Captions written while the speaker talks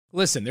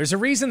Listen, there's a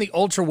reason the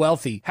ultra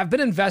wealthy have been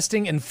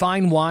investing in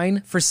fine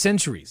wine for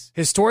centuries.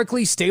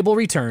 Historically stable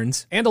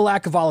returns and a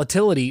lack of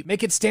volatility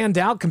make it stand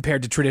out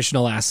compared to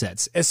traditional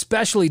assets,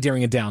 especially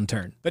during a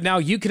downturn. But now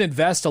you can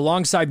invest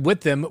alongside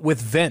with them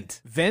with Vent.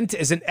 Vent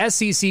is an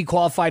SEC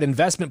qualified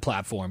investment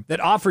platform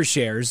that offers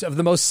shares of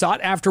the most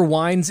sought after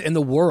wines in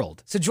the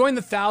world. So join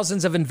the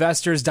thousands of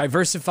investors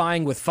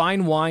diversifying with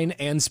fine wine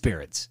and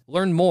spirits.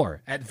 Learn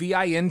more at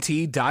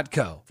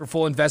vint.co. For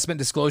full investment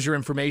disclosure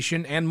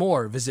information and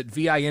more, visit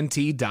vint.co.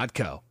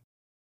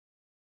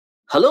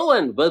 Hello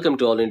and welcome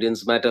to All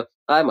Indians Matter.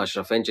 I'm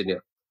Ashraf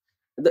Engineer.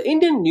 The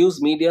Indian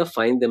news media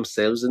find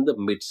themselves in the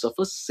midst of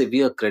a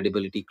severe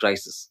credibility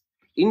crisis.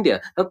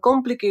 India, a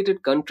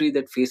complicated country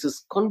that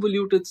faces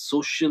convoluted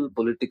social,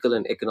 political,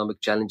 and economic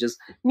challenges,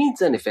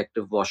 needs an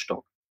effective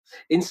watchdog.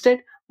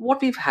 Instead,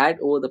 what we've had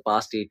over the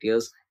past 8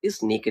 years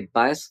is naked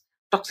bias,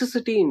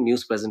 toxicity in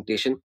news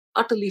presentation,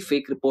 utterly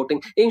fake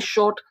reporting, in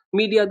short,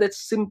 media that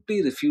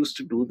simply refuse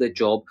to do their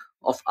job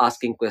of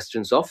asking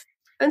questions of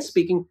and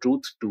speaking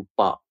truth to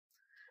power.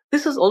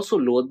 This has also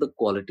lowered the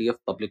quality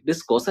of public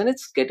discourse and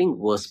it's getting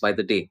worse by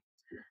the day.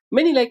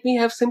 Many like me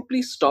have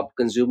simply stopped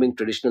consuming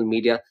traditional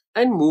media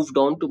and moved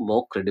on to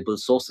more credible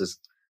sources.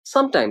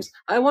 Sometimes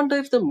I wonder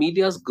if the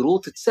media's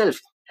growth itself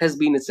has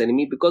been its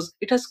enemy because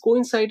it has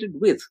coincided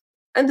with,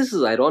 and this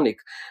is ironic,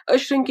 a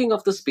shrinking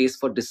of the space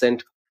for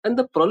dissent and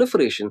the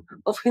proliferation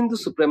of Hindu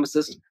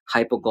supremacist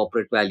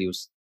hyper-corporate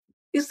values.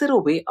 Is there a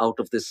way out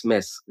of this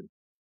mess?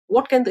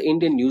 What can the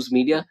Indian news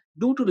media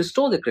do to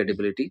restore their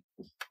credibility?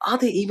 Are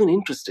they even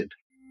interested?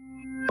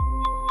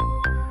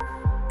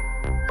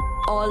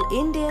 All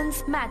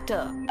Indians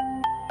matter.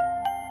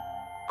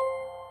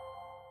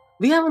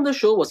 We have on the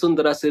show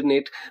Vasundhara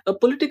Sirnate, a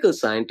political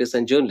scientist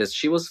and journalist.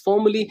 She was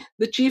formerly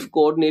the chief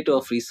coordinator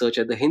of research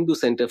at the Hindu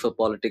Center for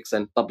Politics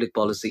and Public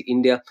Policy,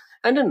 India,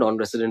 and a non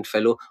resident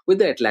fellow with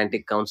the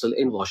Atlantic Council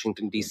in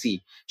Washington,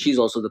 D.C. She is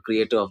also the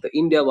creator of the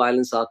India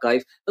Violence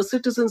Archive, a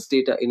citizens'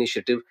 data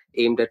initiative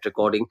aimed at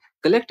recording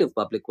collective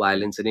public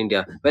violence in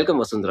India. Welcome,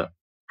 Vasundhara.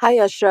 Hi,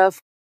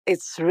 Ashraf.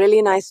 It's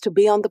really nice to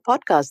be on the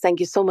podcast. Thank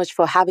you so much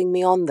for having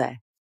me on there.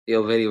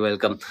 You're very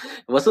welcome.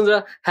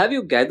 Vasundhara, have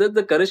you gathered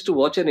the courage to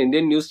watch an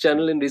Indian news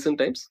channel in recent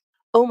times?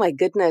 Oh my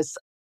goodness.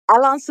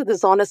 I'll answer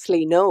this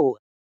honestly, no.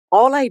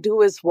 All I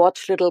do is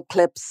watch little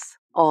clips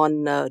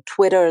on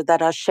Twitter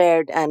that are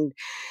shared, and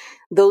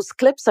those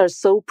clips are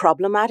so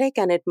problematic,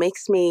 and it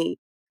makes me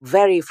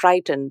very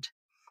frightened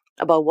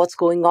about what's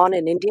going on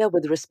in India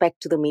with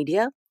respect to the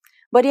media.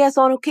 But yes,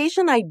 on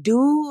occasion, I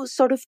do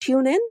sort of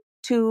tune in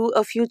to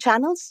a few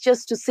channels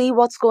just to see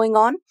what's going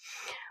on.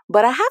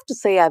 But I have to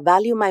say, I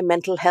value my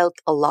mental health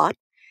a lot.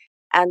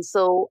 And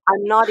so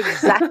I'm not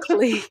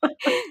exactly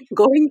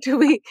going to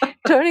be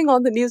turning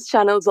on the news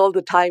channels all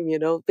the time,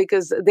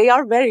 because they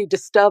are very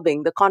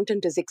disturbing. The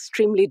content is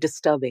extremely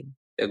disturbing.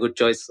 A good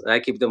choice. I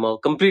keep them all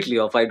completely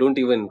off. I don't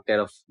even kind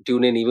of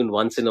tune in even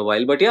once in a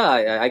while. But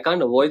yeah, I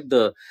can't avoid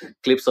the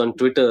clips on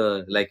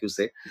Twitter, like you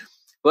say.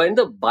 But in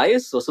the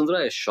bias,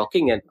 Vasundhara, is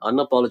shocking and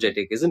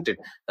unapologetic, isn't it?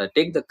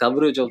 Take the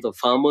coverage of the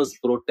farmers'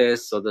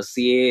 protests or the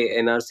CA,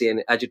 NRC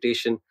and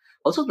agitation.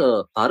 Also,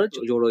 the Bharat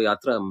Jodo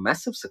Yatra, a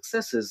massive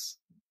success, is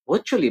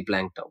virtually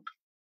blanked out.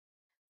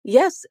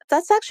 Yes,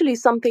 that's actually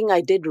something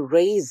I did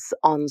raise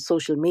on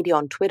social media,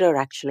 on Twitter,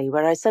 actually,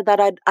 where I said that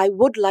I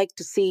would like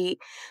to see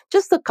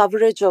just the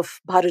coverage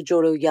of Bharat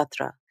Jodo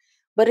Yatra.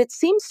 But it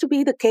seems to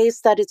be the case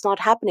that it's not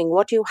happening.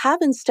 What you have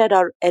instead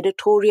are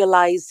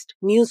editorialized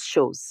news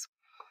shows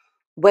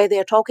where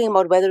they're talking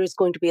about whether it's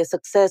going to be a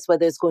success,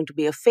 whether it's going to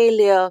be a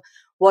failure,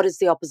 what is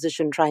the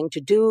opposition trying to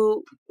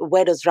do,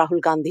 where does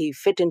Rahul Gandhi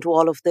fit into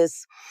all of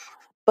this.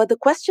 But the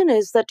question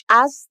is that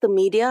as the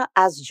media,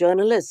 as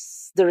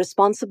journalists, the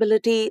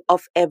responsibility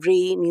of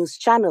every news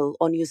channel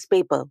or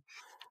newspaper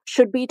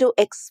should be to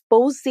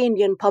expose the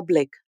Indian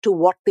public to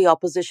what the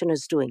opposition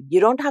is doing. You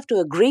don't have to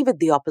agree with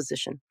the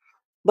opposition,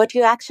 but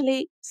you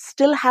actually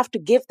still have to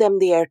give them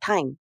the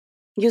airtime.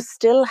 You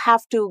still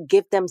have to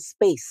give them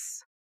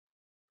space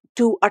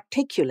to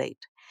articulate.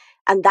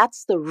 And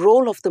that's the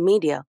role of the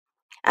media.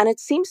 And it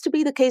seems to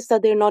be the case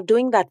that they're not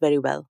doing that very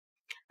well.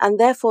 And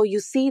therefore, you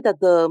see that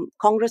the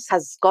Congress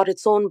has got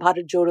its own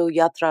Bharat Jodo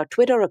Yatra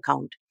Twitter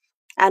account.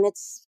 And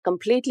it's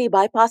completely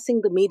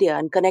bypassing the media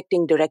and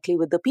connecting directly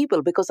with the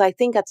people, because I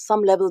think at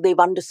some level they've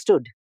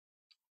understood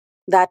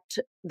that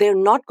they're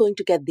not going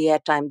to get the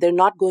airtime, they're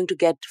not going to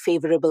get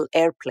favorable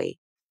airplay.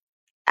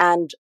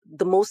 And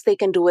the most they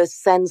can do is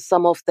send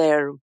some of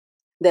their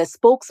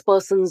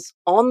spokespersons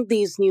on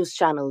these news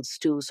channels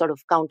to sort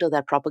of counter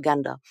that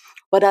propaganda.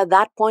 But at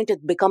that point,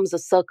 it becomes a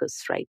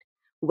circus, right?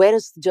 Where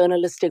is the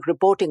journalistic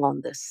reporting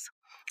on this?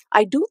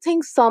 I do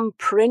think some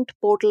print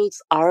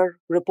portals are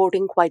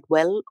reporting quite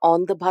well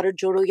on the Bharat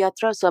Jodo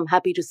Yatra, so I'm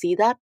happy to see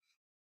that.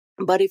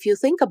 But if you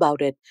think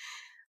about it,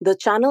 the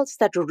channels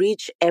that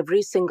reach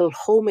every single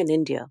home in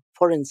India,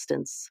 for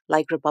instance,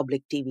 like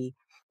Republic TV,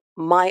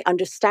 my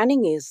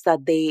understanding is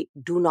that they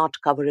do not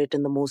cover it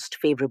in the most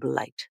favorable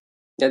light.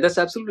 Yeah, that's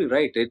absolutely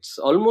right. It's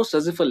almost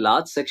as if a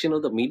large section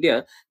of the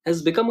media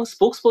has become a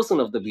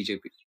spokesperson of the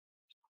BJP.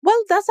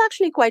 Well, that's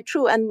actually quite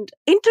true. And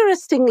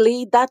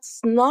interestingly,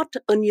 that's not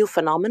a new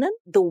phenomenon.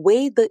 The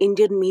way the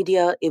Indian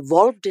media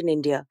evolved in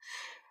India,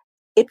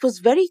 it was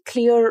very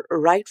clear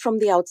right from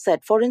the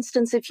outset. For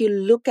instance, if you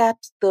look at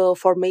the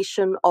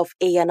formation of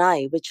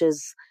ANI, which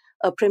is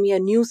a premier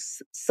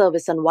news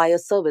service and wire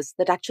service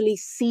that actually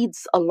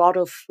seeds a lot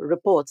of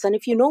reports. And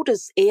if you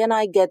notice,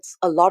 ANI gets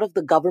a lot of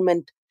the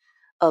government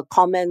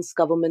comments,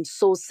 government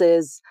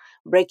sources,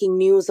 breaking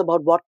news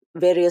about what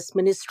various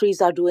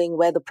ministries are doing,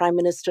 where the prime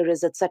minister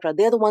is, etc.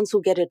 They're the ones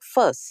who get it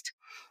first.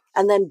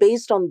 And then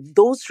based on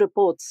those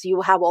reports,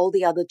 you have all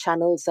the other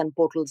channels and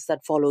portals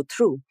that follow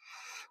through.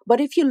 But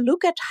if you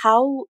look at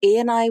how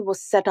ANI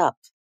was set up,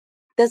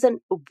 there's a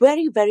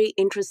very, very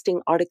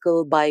interesting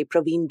article by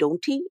Praveen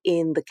Donti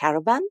in The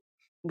Caravan,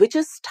 which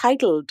is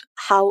titled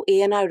How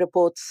ANI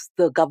Reports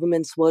the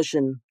Government's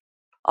Version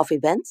of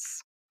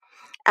Events.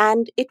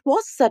 And it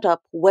was set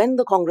up when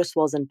the Congress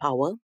was in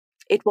power.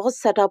 It was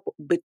set up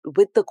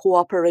with the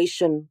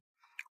cooperation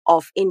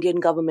of Indian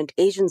government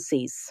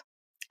agencies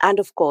and,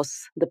 of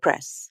course, the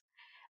press.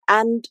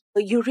 And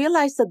you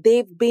realize that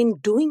they've been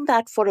doing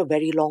that for a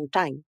very long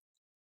time.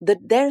 That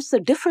there's a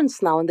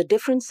difference now, and the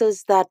difference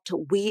is that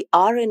we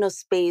are in a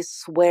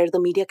space where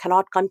the media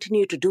cannot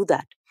continue to do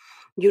that.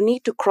 You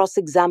need to cross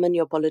examine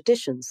your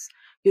politicians.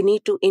 You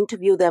need to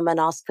interview them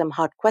and ask them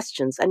hard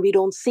questions, and we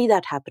don't see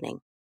that happening.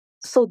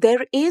 So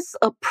there is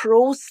a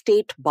pro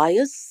state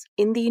bias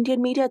in the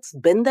Indian media. It's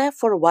been there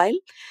for a while.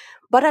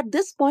 But at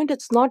this point,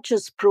 it's not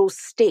just pro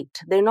state.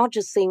 They're not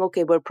just saying,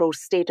 okay, we're pro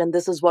state and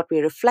this is what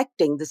we're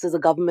reflecting. This is the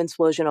government's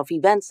version of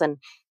events. And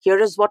here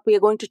is what we are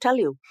going to tell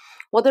you.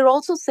 What they're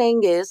also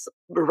saying is,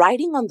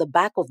 riding on the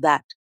back of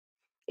that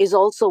is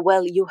also,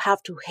 well, you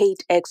have to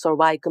hate X or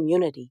Y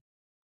community.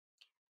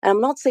 And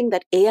I'm not saying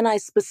that ANI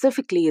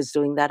specifically is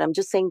doing that. I'm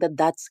just saying that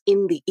that's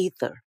in the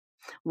ether.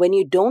 When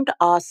you don't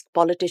ask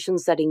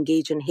politicians that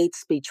engage in hate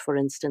speech, for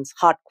instance,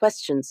 hard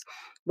questions,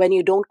 when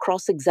you don't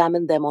cross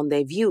examine them on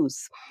their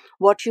views,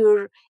 what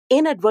you're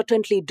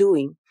inadvertently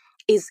doing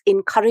is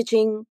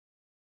encouraging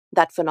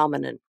that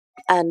phenomenon.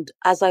 And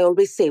as I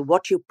always say,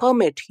 what you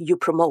permit, you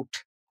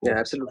promote. Yeah,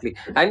 absolutely.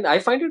 And I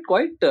find it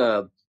quite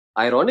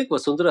ironic,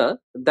 Vasundhara,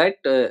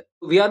 that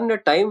we are in a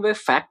time where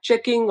fact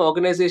checking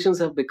organizations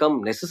have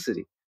become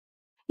necessary.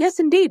 Yes,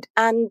 indeed.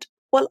 And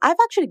well, I've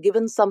actually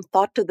given some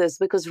thought to this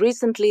because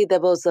recently there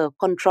was a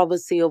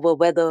controversy over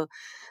whether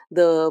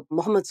the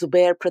Mohammed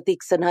Zubair, Pratik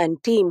Sinha,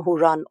 and team who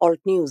run Alt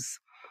News,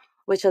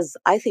 which has,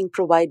 I think,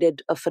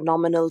 provided a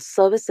phenomenal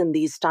service in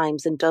these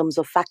times in terms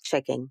of fact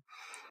checking.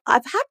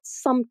 I've had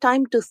some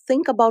time to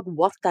think about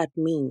what that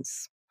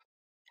means.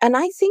 And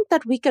I think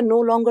that we can no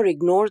longer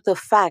ignore the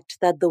fact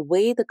that the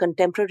way the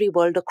contemporary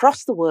world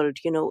across the world,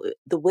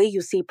 the way you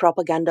see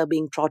propaganda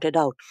being trotted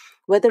out,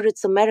 whether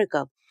it's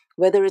America,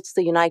 whether it's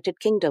the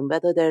United Kingdom,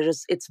 whether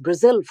it's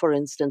Brazil, for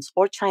instance,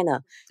 or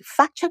China,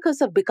 fact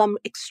checkers have become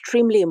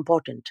extremely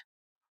important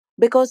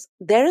because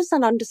there is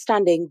an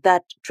understanding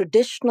that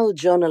traditional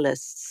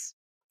journalists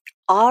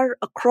are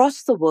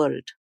across the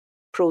world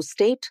pro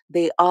state.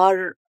 They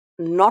are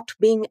not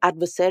being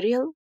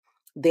adversarial.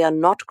 They are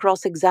not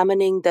cross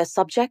examining their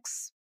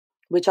subjects,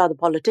 which are the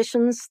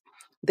politicians.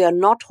 They are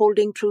not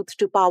holding truth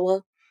to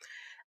power.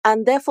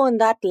 And therefore, in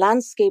that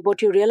landscape,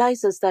 what you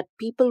realize is that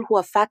people who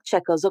are fact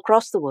checkers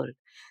across the world,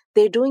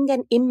 they're doing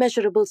an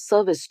immeasurable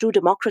service to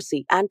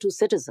democracy and to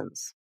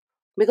citizens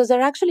because they're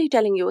actually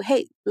telling you,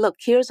 hey, look,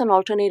 here's an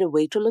alternative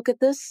way to look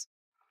at this.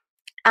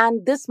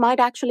 And this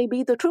might actually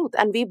be the truth.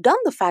 And we've done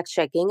the fact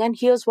checking, and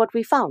here's what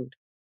we found.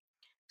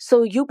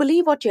 So you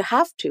believe what you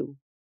have to,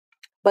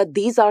 but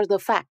these are the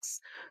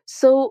facts.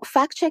 So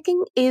fact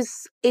checking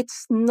it's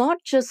not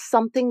just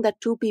something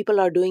that two people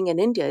are doing in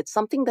India. It's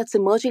something that's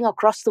emerging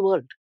across the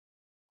world.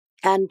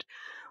 And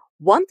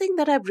one thing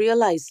that I've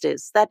realized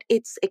is that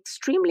it's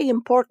extremely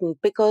important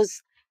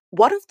because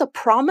one of the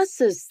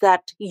promises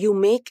that you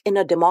make in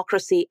a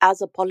democracy as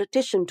a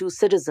politician to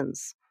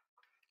citizens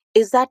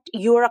is that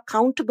you're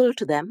accountable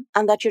to them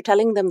and that you're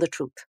telling them the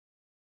truth.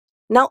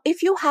 Now,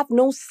 if you have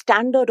no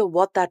standard of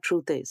what that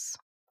truth is,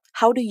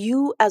 how do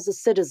you as a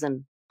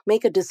citizen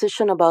make a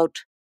decision about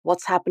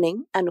what's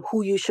happening and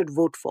who you should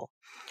vote for?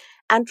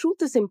 And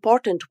truth is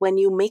important when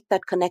you make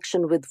that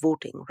connection with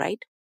voting, right?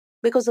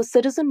 Because a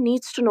citizen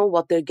needs to know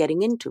what they're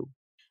getting into.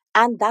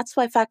 And that's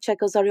why fact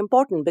checkers are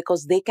important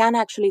because they can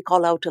actually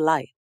call out a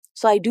lie.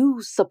 So I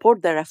do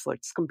support their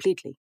efforts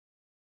completely.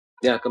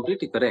 Yeah,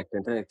 completely correct.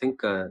 And I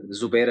think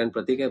Zubair and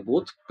Pratik have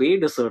both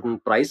paid a certain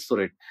price for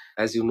it.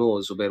 As you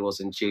know, Zubair was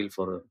in jail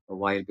for a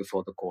while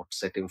before the court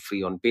set him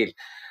free on bail.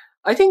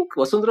 I think,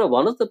 Vasundhara,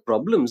 one of the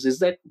problems is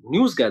that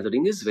news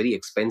gathering is very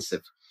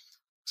expensive.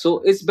 So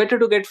it's better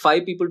to get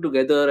five people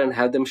together and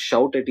have them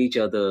shout at each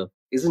other,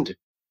 isn't it?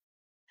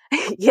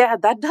 Yeah,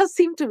 that does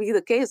seem to be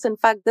the case. In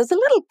fact, there's a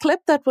little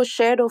clip that was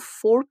shared of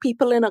four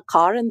people in a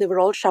car and they were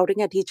all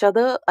shouting at each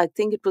other. I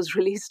think it was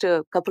released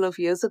a couple of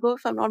years ago,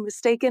 if I'm not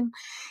mistaken.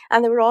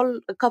 And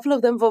a couple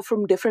of them were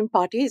from different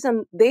parties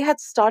and they had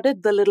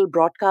started the little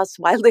broadcast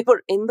while they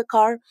were in the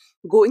car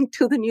going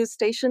to the news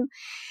station.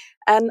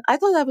 And I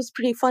thought that was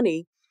pretty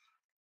funny.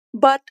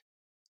 But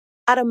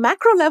at a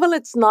macro level,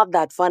 it's not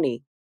that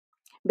funny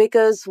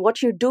because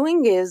what you're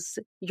doing is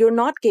you're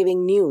not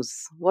giving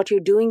news. What you're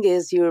doing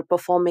is you're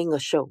performing a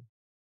show.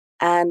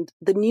 And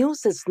the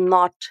news is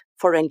not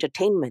for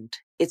entertainment,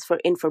 it's for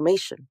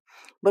information.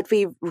 But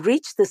we've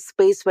reached this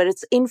space where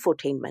it's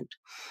infotainment.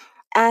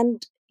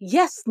 And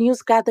yes,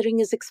 news gathering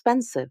is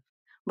expensive,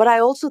 but I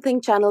also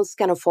think channels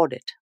can afford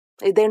it.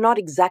 They're not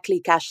exactly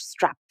cash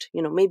strapped.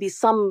 Maybe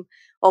some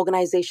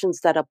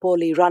organizations that are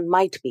poorly run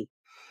might be.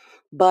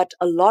 But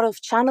a lot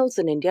of channels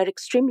in India are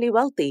extremely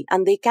wealthy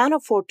and they can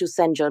afford to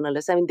send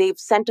journalists. I mean, they've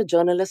sent a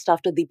journalist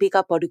after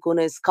Deepika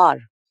Padukone's car.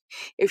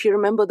 If you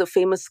remember the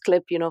famous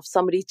clip, of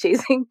somebody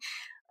chasing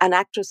an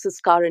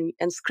actress's car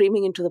and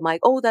screaming into the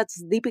mic, oh,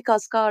 that's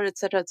Deepika's car,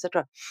 etc.,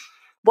 etc.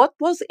 What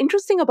was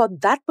interesting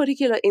about that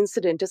particular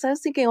incident is I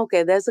was thinking,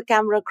 okay, there's a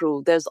camera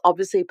crew. There's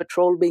obviously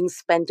petrol being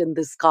spent in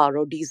this car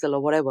or diesel or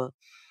whatever.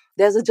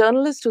 There's a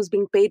journalist who's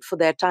being paid for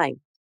their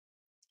time.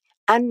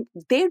 And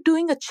they're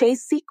doing a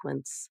chase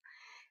sequence.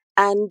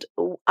 And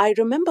I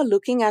remember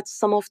looking at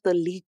some of the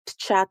leaked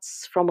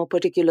chats from a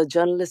particular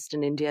journalist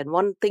in India. And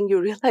one thing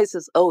you realize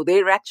is, oh,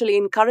 they're actually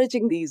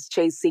encouraging these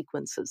chase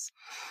sequences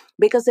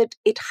because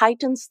it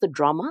heightens the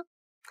drama.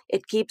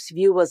 It keeps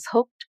viewers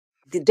hooked.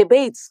 The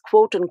debates,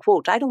 quote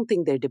unquote, I don't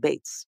think they're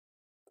debates.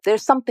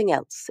 There's something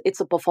else. It's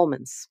a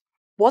performance.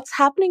 What's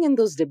happening in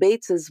those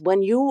debates is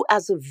when you,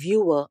 as a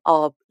viewer,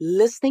 are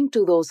listening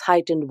to those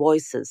heightened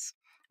voices,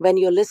 when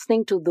you're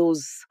listening to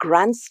those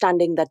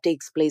grandstanding that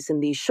takes place in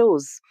these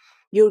shows,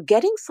 you're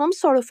getting some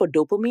sort of a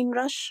dopamine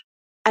rush.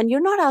 And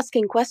you're not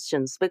asking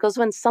questions because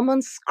when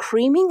someone's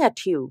screaming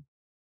at you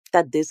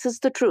that this is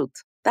the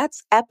truth,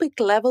 that's epic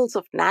levels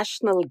of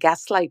national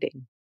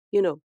gaslighting.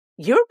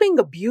 You're being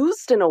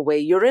abused in a way.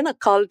 You're in a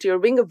cult, you're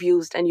being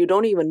abused, and you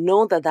don't even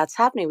know that that's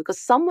happening because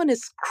someone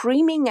is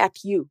screaming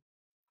at you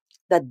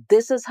that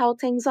this is how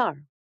things are.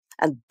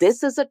 And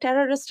this is a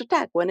terrorist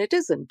attack when it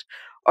isn't.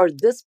 Or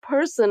this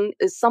person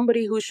is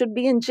somebody who should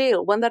be in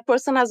jail when that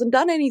person hasn't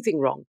done anything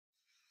wrong.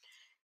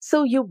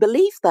 So you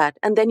believe that,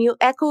 and then you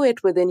echo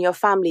it within your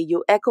family,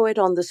 you echo it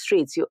on the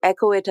streets, you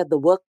echo it at the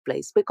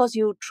workplace because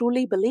you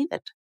truly believe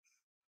it.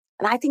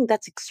 And I think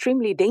that's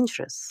extremely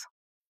dangerous.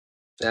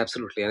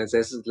 Absolutely. And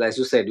as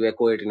you said, you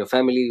echo it in your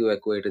family, you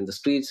echo it in the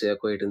streets, you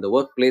echo it in the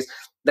workplace.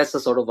 That's the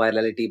sort of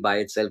virality by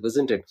itself,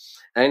 isn't it?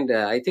 And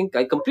I think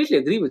I completely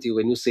agree with you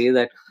when you say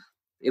that,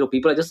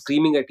 people are just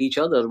screaming at each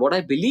other. What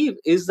I believe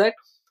is that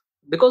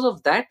because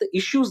of that, the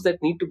issues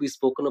that need to be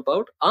spoken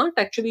about aren't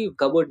actually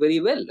covered very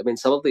well. I mean,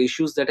 some of the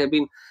issues that have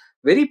been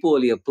very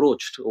poorly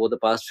approached over the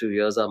past few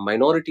years are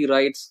minority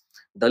rights,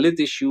 Dalit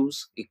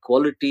issues,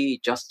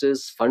 equality,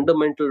 justice,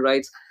 fundamental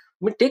rights.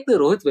 I mean, take the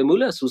Rohit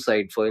Vemula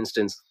suicide, for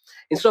instance.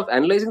 Instead of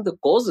analyzing the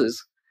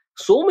causes,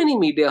 so many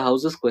media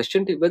houses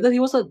questioned whether he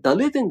was a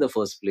Dalit in the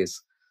first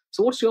place.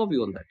 So, what's your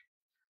view on that?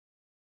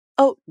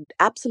 Oh,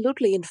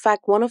 absolutely. In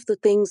fact, one of the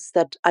things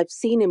that I've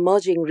seen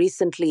emerging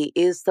recently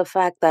is the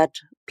fact that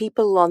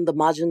people on the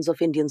margins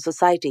of Indian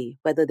society,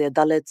 whether they're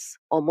Dalits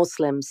or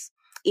Muslims,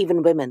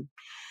 even women,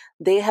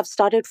 they have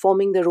started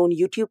forming their own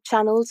YouTube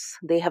channels.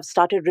 They have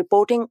started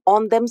reporting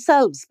on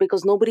themselves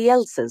because nobody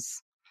else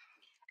is.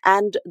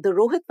 And the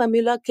Rohit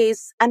Mamula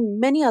case and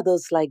many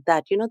others like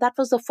that, that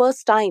was the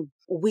first time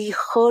we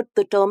heard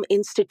the term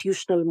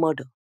institutional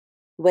murder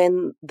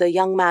when the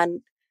young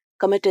man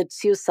committed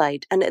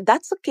suicide. And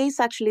that's a case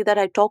actually that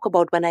I talk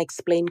about when I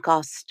explain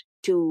caste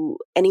to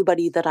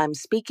anybody that I'm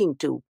speaking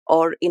to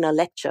or in a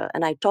lecture.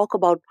 And I talk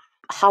about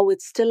how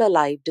it's still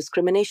alive,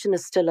 discrimination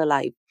is still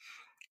alive,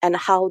 and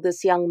how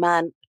this young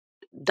man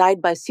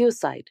died by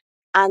suicide.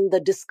 And the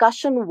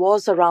discussion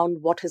was around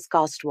what his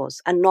caste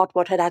was and not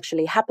what had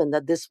actually happened,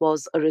 that this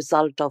was a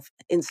result of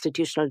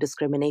institutional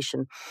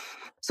discrimination.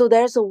 So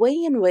there's a way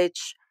in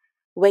which,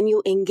 when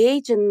you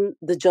engage in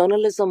the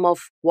journalism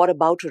of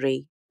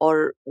whataboutery,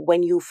 or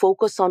when you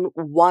focus on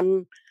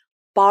one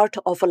part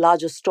of a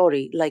larger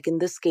story, like in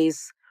this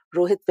case,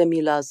 Rohit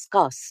Vemula's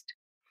caste,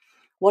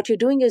 what you're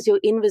doing is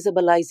you're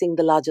invisibilizing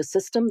the larger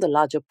system, the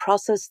larger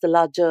process, the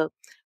larger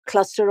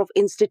cluster of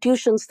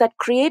institutions that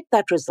create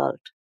that result.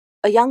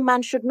 A young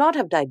man should not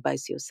have died by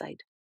suicide.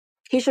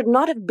 He should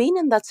not have been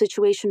in that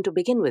situation to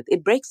begin with.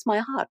 It breaks my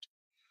heart.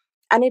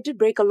 And it did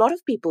break a lot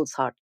of people's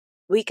heart.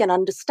 We can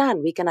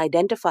understand, we can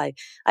identify.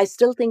 I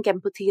still think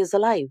empathy is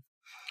alive.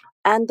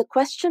 And the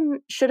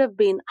question should have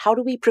been, how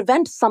do we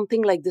prevent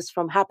something like this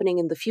from happening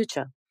in the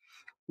future?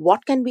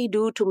 What can we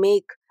do to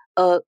make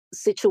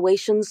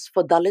situations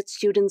for Dalit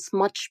students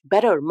much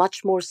better,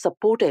 much more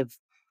supportive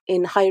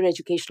in higher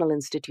educational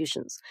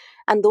institutions?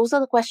 And those are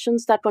the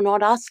questions that were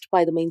not asked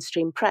by the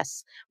mainstream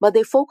press, but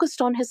they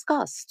focused on his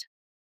caste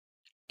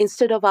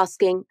instead of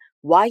asking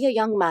why a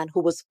young man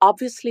who was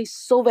obviously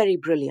so very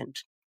brilliant,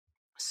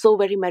 so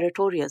very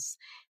meritorious,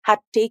 had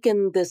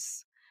taken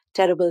this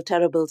terrible,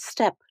 terrible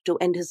step to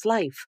end his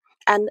life.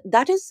 And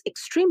that is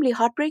extremely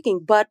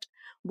heartbreaking. But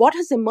what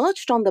has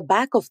emerged on the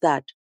back of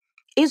that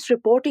is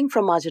reporting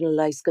from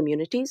marginalized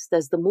communities.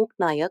 There's the Mook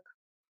Nayak,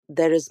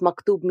 there is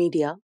Maktub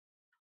Media,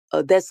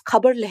 There's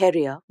Khabar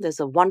Leheria. There's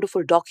a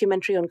wonderful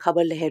documentary on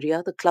Khabar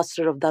Leheria, the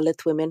cluster of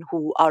Dalit women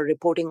who are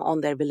reporting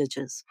on their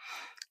villages.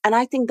 And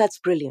I think that's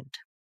brilliant.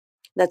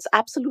 That's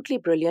absolutely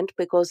brilliant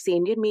because the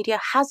Indian media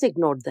has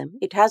ignored them.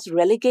 It has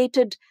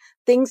relegated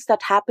things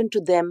that happen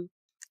to them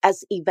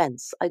as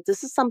events.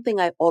 This is something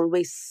I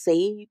always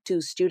say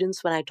to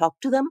students when I talk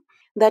to them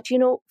that,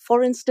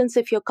 for instance,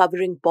 if you're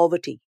covering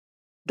poverty,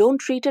 don't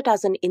treat it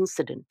as an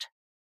incident.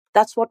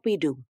 That's what we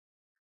do.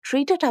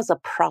 Treat it as a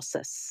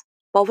process.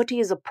 Poverty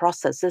is a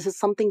process. This is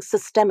something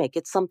systemic,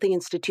 it's something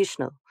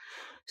institutional.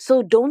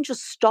 So don't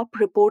just stop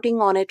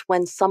reporting on it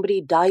when somebody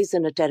dies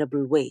in a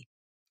terrible way.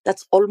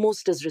 That's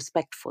almost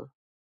disrespectful.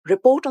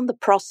 Report on the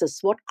process,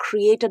 what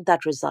created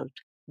that result.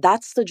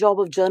 That's the job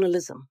of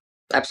journalism.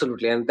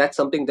 Absolutely. And that's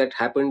something that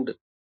happened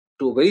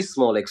to a very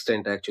small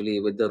extent, actually,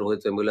 with the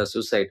Rohit Vemula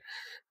suicide.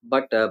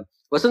 But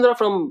Vasundhara,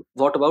 from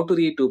what about to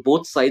read to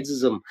both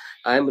sidesism,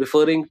 I am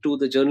referring to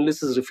the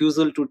journalist's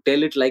refusal to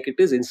tell it like it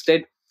is.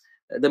 Instead,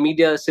 the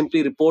media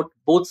simply report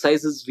both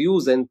sides'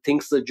 views and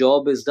thinks the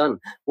job is done.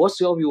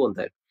 What's your view on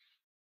that?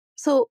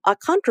 So I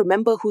can't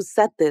remember who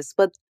said this,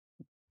 but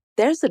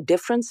there's a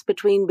difference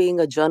between being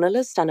a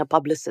journalist and a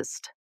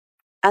publicist.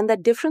 And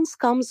that difference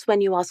comes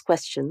when you ask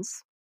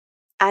questions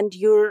and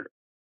you're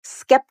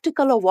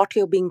skeptical of what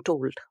you're being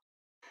told.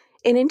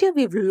 In India,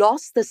 we've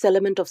lost this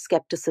element of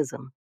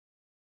skepticism.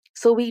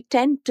 So we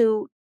tend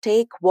to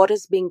take what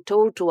is being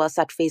told to us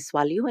at face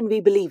value and we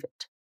believe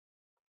it.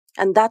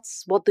 And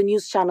that's what the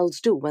news channels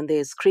do when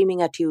they're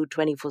screaming at you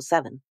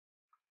 24/7.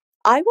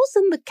 I was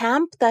in the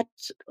camp that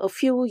a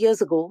few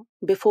years ago,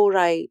 before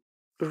I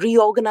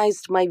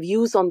reorganized my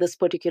views on this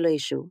particular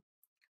issue,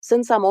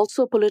 since I'm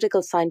also a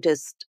political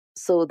scientist,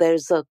 so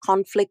there's a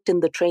conflict in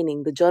the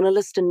training. The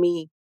journalist in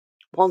me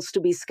wants to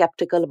be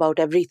skeptical about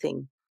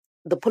everything.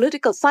 The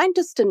political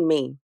scientist in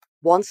me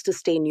wants to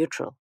stay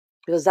neutral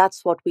because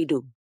that's what we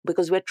do.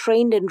 Because we're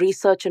trained in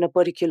research in a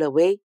particular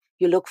way.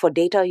 You look for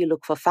data, you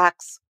look for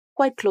facts,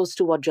 quite close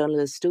to what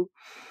journalists do.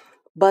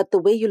 But the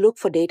way you look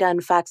for data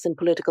and facts in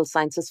political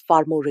science is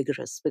far more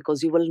rigorous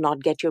because you will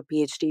not get your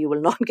PhD, you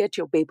will not get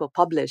your paper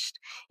published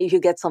if you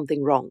get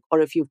something wrong or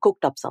if you've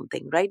cooked up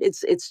something, right?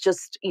 It's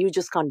just, you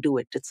just can't do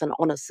it. It's an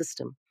honor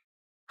system.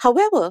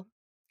 However,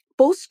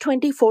 post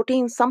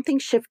 2014, something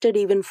shifted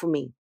even for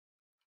me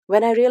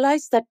when I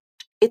realized that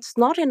it's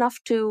not enough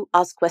to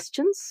ask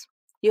questions.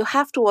 You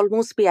have to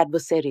almost be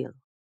adversarial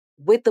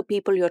with the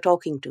people you're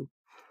talking to.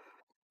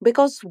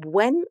 Because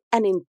when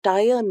an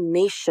entire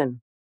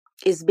nation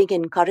is being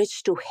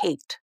encouraged to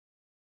hate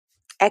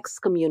X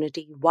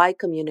community, Y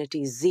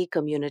community, Z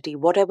community,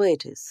 whatever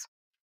it is,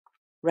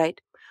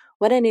 right?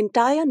 When an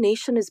entire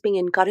nation is being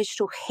encouraged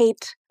to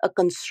hate a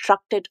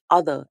constructed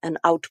other, an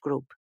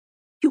outgroup,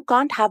 you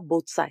can't have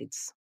both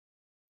sides.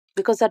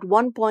 Because at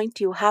one point,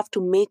 you have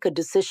to make a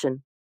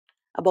decision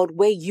about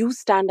where you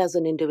stand as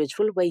an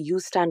individual, where you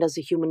stand as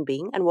a human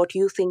being, and what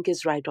you think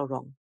is right or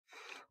wrong.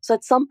 So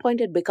at some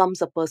point, it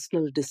becomes a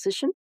personal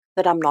decision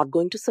that I'm not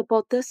going to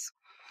support this.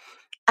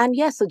 And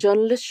yes, a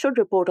journalist should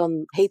report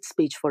on hate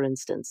speech, for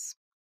instance,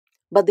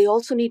 but they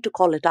also need to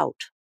call it out.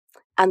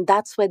 And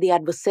that's where the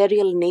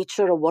adversarial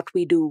nature of what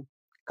we do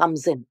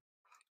comes in,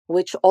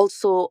 which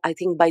also, I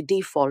think, by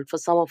default, for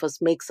some of us,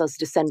 makes us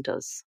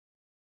dissenters.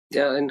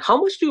 Yeah, and how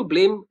much do you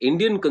blame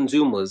Indian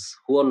consumers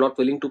who are not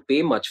willing to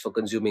pay much for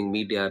consuming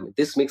media? I mean,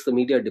 this makes the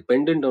media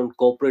dependent on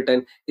corporate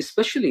and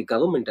especially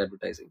government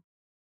advertising.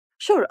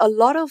 Sure, a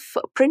lot of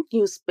print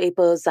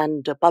newspapers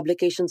and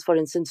publications, for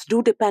instance,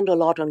 do depend a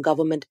lot on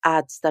government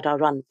ads that are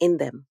run in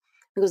them.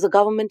 Because the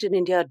government in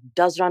India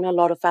does run a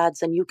lot of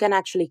ads, and you can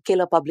actually kill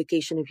a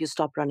publication if you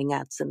stop running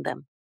ads in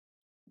them.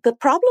 The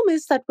problem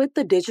is that with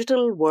the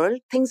digital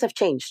world, things have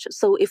changed.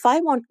 So if I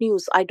want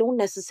news, I don't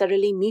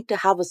necessarily need to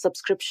have a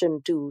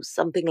subscription to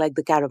something like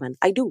The Caravan.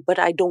 I do, but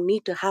I don't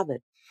need to have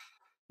it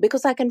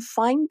because I can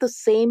find the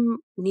same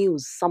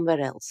news somewhere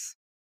else.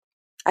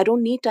 I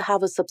don't need to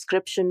have a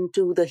subscription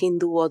to The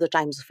Hindu or the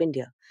Times of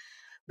India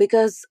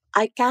because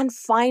I can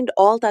find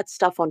all that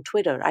stuff on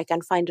Twitter. I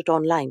can find it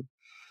online.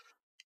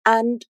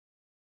 And,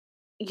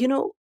 you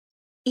know,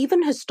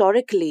 even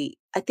historically,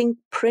 I think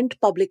print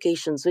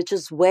publications, which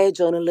is where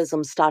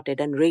journalism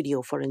started, and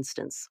radio, for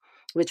instance,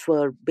 which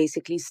were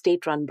basically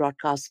state run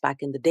broadcasts back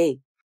in the day,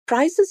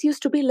 prices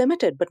used to be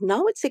limited, but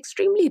now it's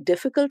extremely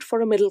difficult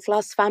for a middle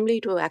class family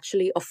to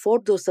actually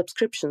afford those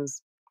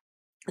subscriptions.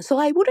 So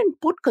I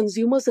wouldn't put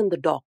consumers in the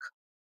dock.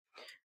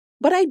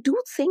 But I do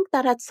think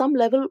that at some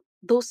level,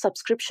 those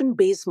subscription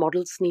based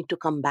models need to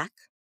come back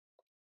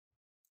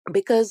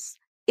because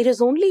it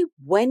is only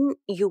when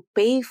you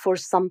pay for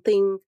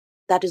something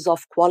that is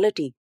of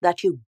quality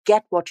that you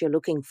get what you're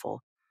looking for.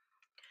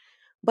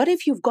 But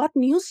if you've got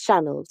news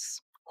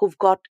channels who've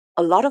got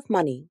a lot of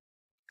money,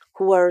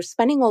 who are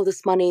spending all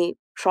this money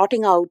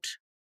trotting out,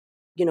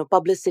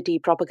 publicity,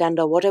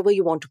 propaganda, whatever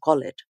you want to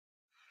call it,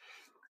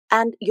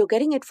 and you're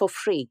getting it for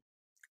free,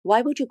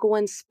 why would you go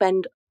and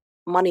spend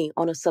money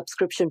on a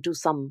subscription to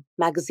some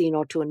magazine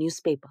or to a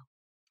newspaper?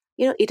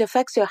 It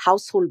affects your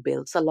household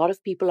bills. A lot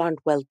of people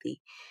aren't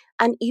wealthy.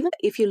 And even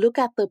if you look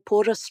at the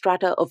poorer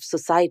strata of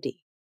society,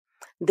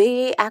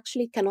 they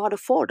actually cannot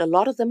afford. A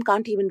lot of them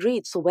can't even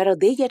read. So, where are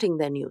they getting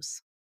their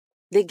news?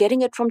 They're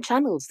getting it from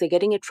channels, they're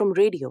getting it from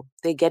radio,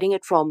 they're getting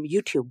it from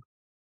YouTube.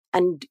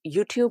 And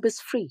YouTube is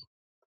free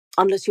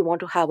unless you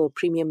want to have a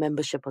premium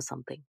membership or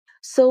something.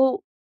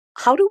 So,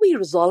 how do we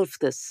resolve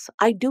this?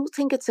 I do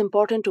think it's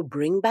important to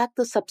bring back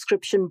the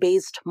subscription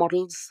based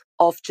models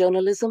of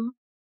journalism.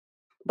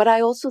 But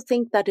I also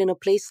think that in a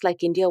place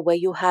like India, where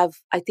you have,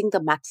 I think,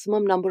 the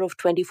maximum number of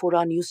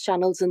 24-hour news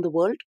channels in the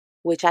world,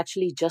 which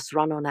actually just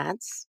run on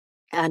ads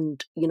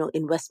and,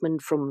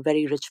 investment from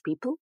very rich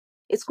people,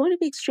 it's going to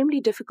be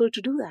extremely difficult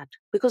to do that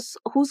because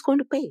who's going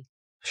to pay?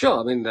 Sure.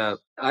 I mean,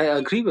 I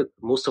agree with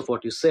most of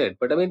what you said,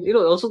 but I mean,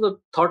 also the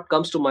thought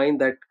comes to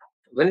mind that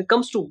when it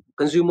comes to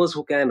consumers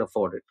who can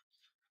afford it,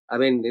 I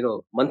mean,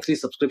 monthly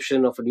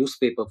subscription of a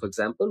newspaper, for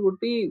example, would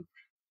be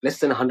less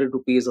than 100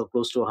 rupees or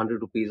close to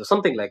 100 rupees or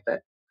something like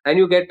that. And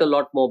you get a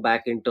lot more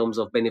back in terms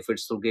of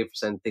benefits through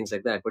gifts and things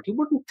like that. But you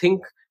wouldn't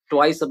think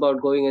twice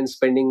about going and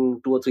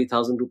spending 2 or 3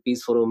 thousand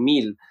rupees for a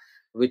meal,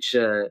 which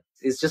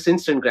is just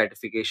instant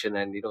gratification,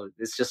 and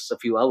it's just a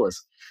few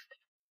hours.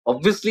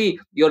 Obviously,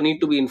 your need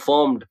to be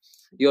informed,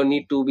 your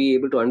need to be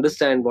able to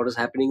understand what is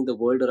happening in the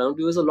world around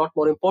you is a lot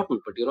more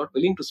important, but you're not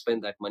willing to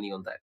spend that money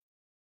on that.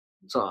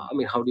 So, I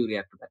mean, how do you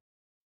react to that?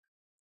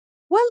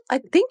 Well, I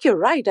think you're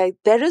right.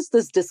 There is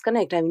this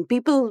disconnect. I mean,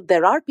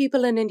 there are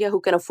people in India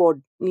who can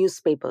afford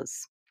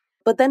newspapers.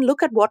 But then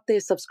look at what they're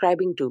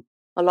subscribing to.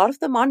 A lot of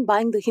them aren't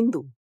buying the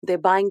Hindu. They're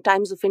buying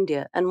Times of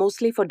India, and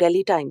mostly for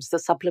Delhi Times, the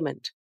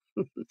supplement,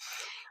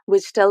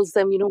 which tells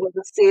them, where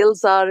the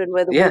sales are and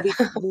where the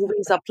Yeah.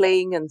 movies are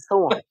playing and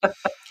so on.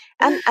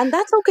 And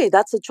that's okay.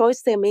 That's a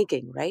choice they're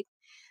making, right?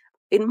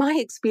 In my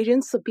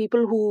experience, the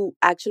people who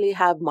actually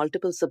have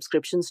multiple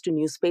subscriptions to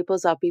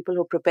newspapers are people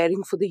who are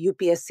preparing for the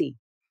UPSC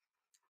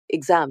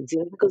exams,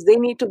 because they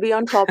need to be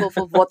on top of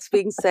what's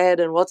being said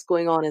and what's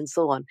going on and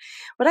so on.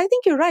 But I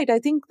think you're right. I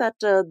think that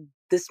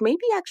this may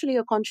be actually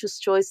a conscious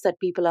choice that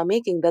people are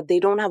making, that they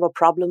don't have a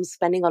problem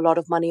spending a lot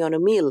of money on a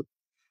meal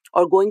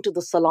or going to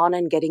the salon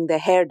and getting their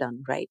hair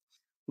done, right?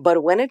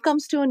 But when it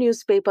comes to a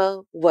newspaper,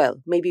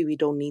 well, maybe we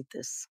don't need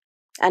this.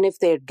 And if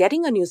they're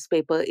getting a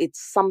newspaper,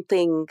 it's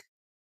something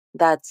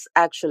that's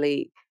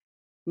actually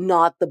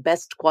not the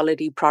best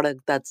quality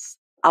product that's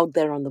out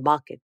there on the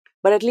market,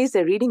 but at least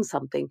they're reading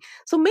something.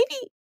 So maybe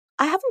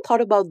I haven't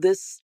thought about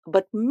this,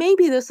 but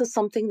maybe this is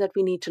something that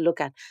we need to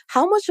look at.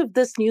 How much of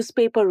this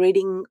newspaper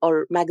reading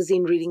or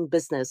magazine reading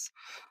business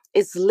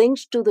is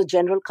linked to the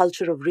general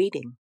culture of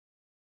reading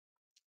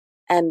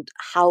and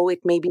how it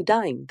may be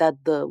dying?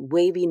 That the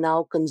way we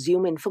now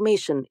consume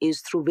information is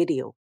through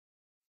video.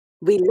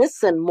 We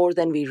listen more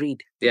than we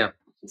read. Yeah.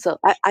 So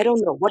I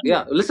don't know. What do you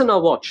Yeah, listen or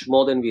watch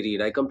more than we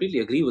read. I completely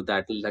agree with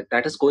that. Like,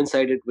 that has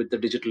coincided with the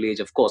digital age,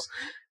 of course.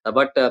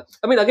 But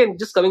I mean, again,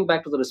 just coming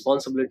back to the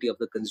responsibility of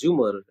the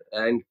consumer,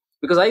 and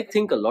because I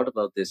think a lot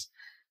about this,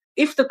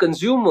 if the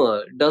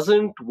consumer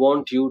doesn't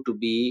want you to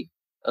be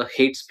a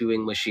hate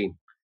spewing machine,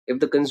 if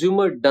the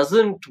consumer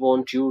doesn't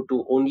want you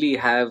to only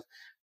have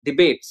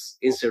debates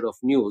instead of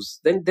news,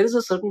 then there is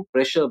a certain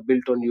pressure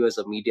built on you as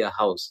a media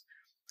house.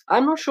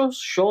 I'm not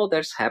sure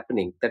that's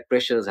happening. That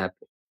pressure is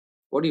happening.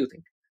 What do you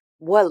think?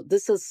 Well,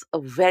 this is a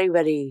very,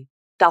 very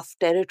tough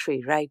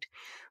territory, right?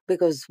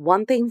 Because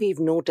one thing we've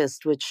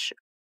noticed, which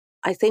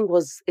I think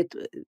was it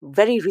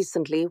very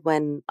recently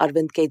when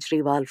Arvind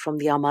Kejriwal from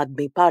the Aam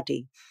Aadmi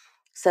Party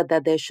said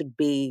that there should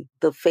be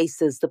the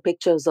faces, the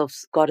pictures of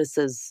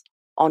goddesses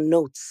on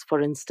notes, for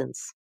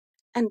instance.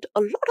 And a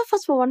lot of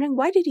us were wondering,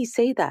 why did he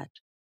say that?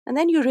 And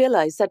then you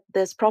realize that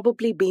there's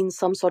probably been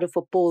some sort of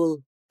a poll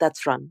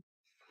that's run.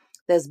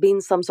 There's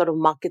been some sort of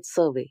market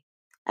survey.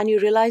 And you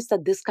realize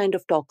that this kind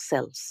of talk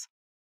sells,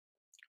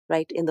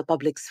 right, in the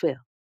public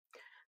sphere.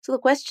 So the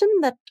question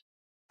that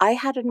I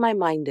had in my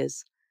mind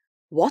is,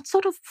 what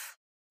sort of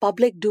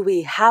public do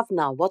we have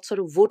now? What sort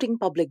of voting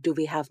public do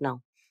we have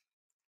now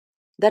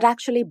that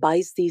actually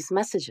buys these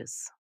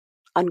messages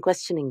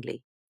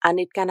unquestioningly? And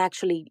it can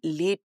actually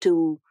lead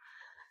to,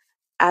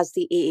 as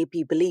the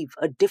AAP believe,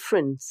 a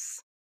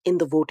difference in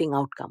the voting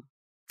outcome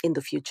in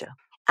the future.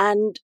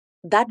 And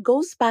that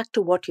goes back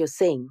to what you're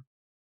saying,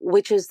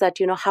 which is that,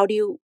 how do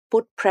you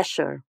put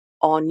pressure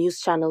on news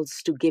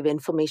channels to give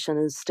information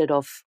instead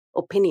of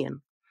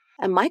opinion?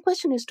 And my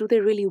question is, do they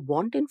really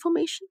want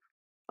information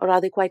or are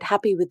they quite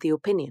happy with the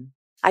opinion?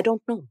 I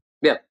don't know.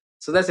 Yeah.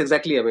 So that's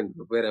exactly, I mean,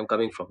 where I'm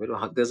coming from.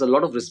 There's a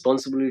lot of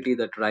responsibility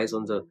that lies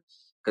on the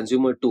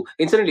consumer too.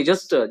 Incidentally,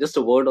 just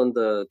a word on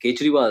the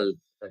Kejriwal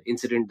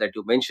incident that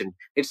you mentioned.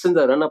 It's in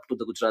the run up to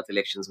the Gujarat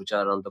elections, which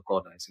are around the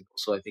corner, as you know.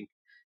 So I think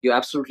you're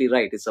absolutely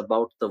right. It's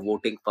about the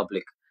voting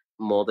public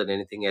more than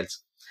anything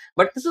else.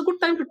 But this is a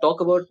good time to talk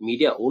about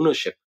media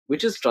ownership,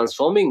 which is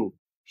transforming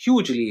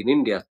hugely in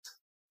India.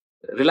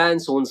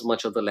 Reliance owns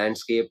much of the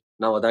landscape.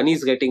 Now Adani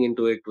is getting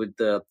into it with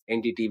the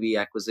NDTV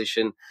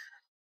acquisition.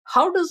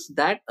 How does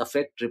that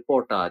affect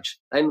reportage,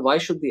 and why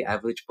should the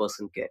average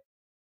person care?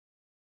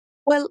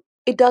 Well,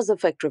 it does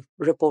affect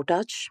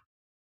reportage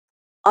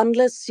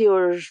unless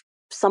you're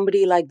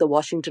somebody like the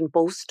Washington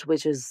Post,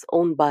 which is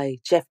owned by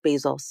Jeff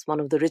Bezos, one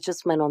of the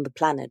richest men on the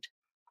planet,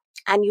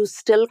 and you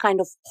still kind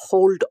of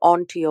hold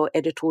on to your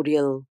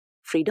editorial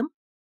freedom.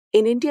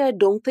 In India, I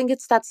don't think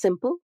it's that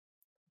simple,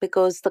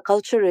 because the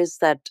culture is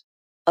that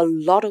a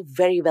lot of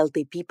very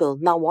wealthy people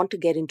now want to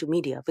get into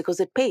media because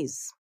it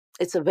pays.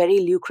 It's a very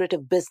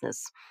lucrative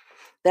business.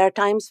 There are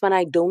times when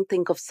I don't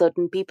think of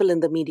certain people in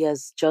the media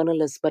as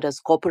journalists, but as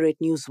corporate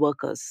news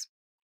workers.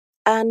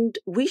 And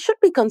we should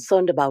be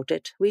concerned about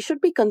it. We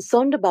should be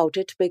concerned about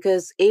it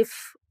because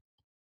if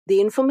the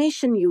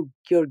information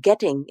you're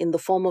getting in the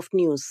form of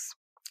news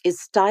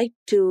is tied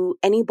to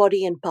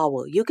anybody in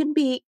power, you can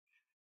be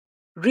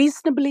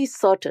reasonably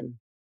certain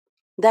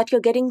that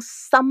you're getting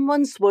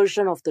someone's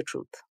version of the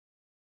truth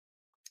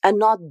and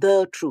not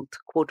the truth,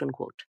 quote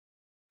unquote.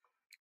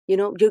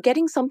 You're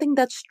getting something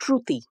that's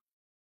truthy,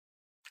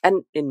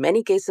 and in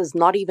many cases,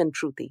 not even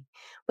truthy.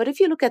 But if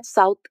you look at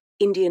South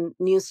Indian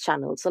news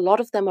channels, a lot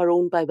of them are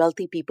owned by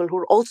wealthy people who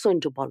are also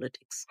into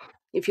politics.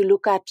 If you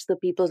look at the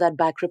people that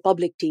back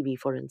Republic TV,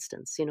 for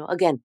instance,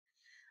 again,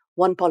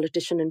 one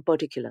politician in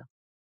particular.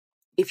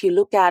 If you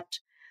look at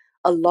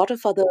a lot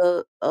of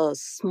other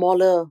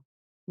smaller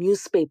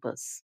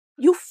newspapers,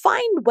 you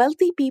find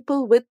wealthy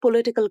people with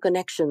political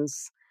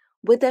connections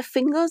with their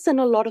fingers in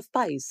a lot of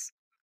pies.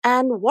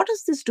 And what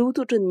does this do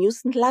to the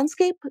news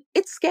landscape?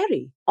 It's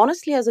scary.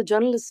 Honestly, as a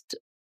journalist,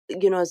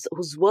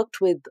 who's worked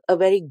with a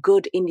very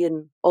good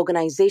Indian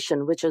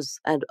organization, which is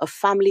a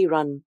family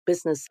run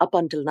business up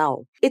until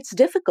now, it's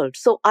difficult.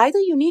 So either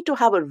you need to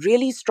have a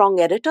really strong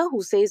editor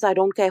who says, I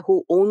don't care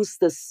who owns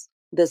this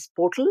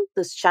portal,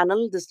 this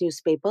channel, this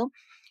newspaper,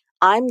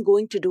 I'm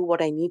going to do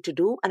what I need to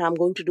do, and I'm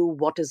going to do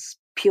what is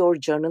pure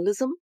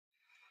journalism,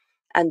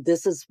 and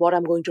this is what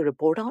I'm going to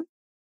report on.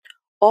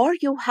 Or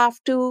you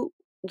have to,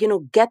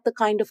 get the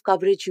kind of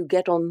coverage you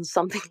get on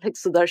something like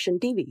Sudarshan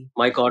TV,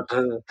 My God.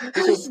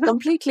 which is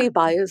completely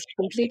biased,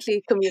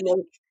 completely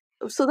communal.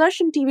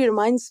 Sudarshan TV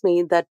reminds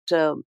me that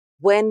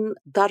when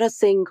Dara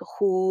Singh,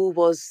 who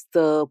was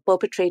the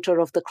perpetrator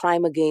of the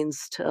crime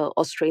against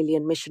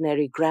Australian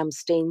missionary Graham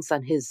Staines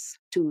and his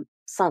two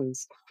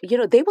sons, they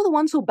were the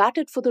ones who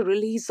batted for the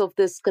release of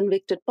this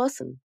convicted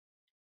person.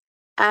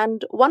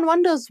 And one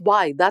wonders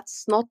why.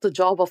 That's not the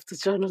job of the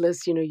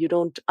journalist. You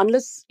don't,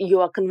 unless you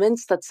are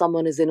convinced that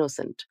someone is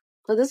innocent.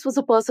 So this was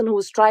a person who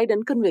was tried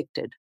and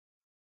convicted.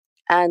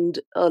 And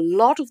a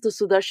lot of the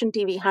Sudarshan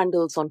TV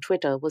handles on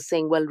Twitter were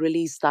saying, well,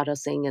 release Tara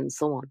Singh and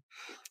so on.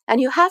 And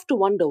you have to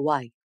wonder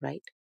why,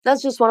 right?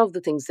 That's just one of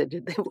the things they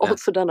did. They've Yeah.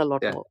 also done a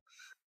lot Yeah. more.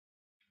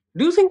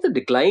 Do you think the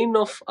decline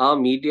of our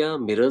media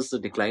mirrors the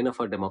decline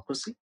of our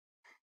democracy?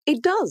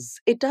 It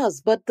does. It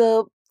does. But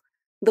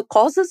the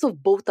causes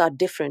of both are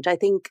different. I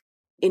think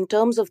in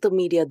terms of the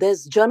media,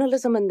 there's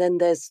journalism and then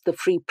there's the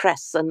free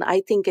press. And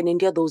I think in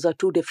India, those are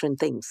two different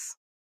things.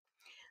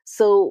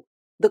 So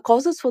the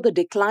causes for the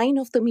decline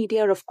of the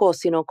media are, of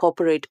course,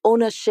 corporate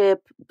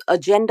ownership,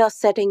 agenda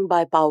setting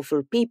by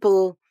powerful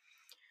people,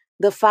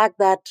 the fact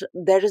that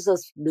there is a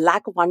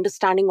lack of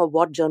understanding of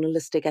what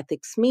journalistic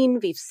ethics mean.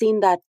 We've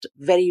seen that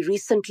very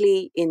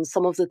recently in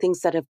some of the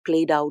things that have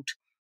played out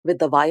with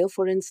The Wire,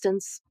 for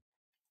instance.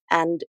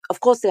 And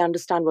of course, they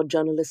understand what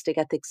journalistic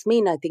ethics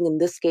mean. I think in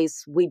this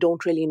case, we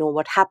don't really know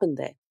what happened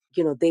there.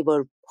 They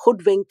were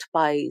hoodwinked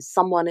by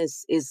someone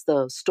is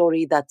the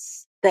story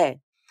that's there.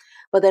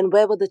 But then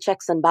where were the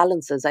checks and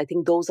balances? I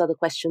think those are the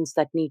questions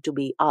that need to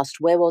be asked.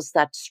 Where was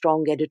that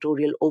strong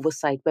editorial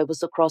oversight? Where was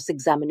the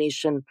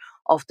cross-examination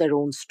of their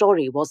own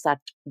story? Was that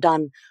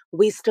done?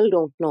 We still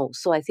don't know.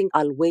 So I think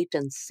I'll wait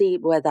and see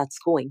where that's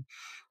going.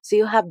 So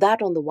you have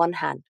that on the one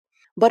hand.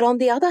 But on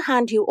the other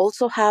hand, you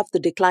also have the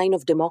decline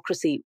of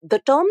democracy. The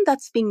term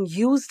that's being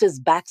used is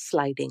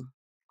backsliding.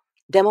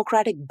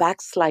 Democratic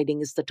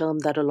backsliding is the term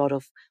that a lot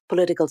of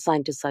political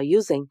scientists are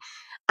using.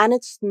 And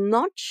it's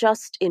not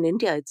just in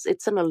India,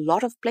 it's in a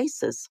lot of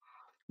places.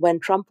 When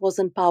Trump was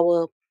in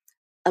power,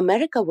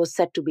 America was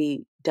said to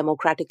be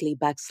democratically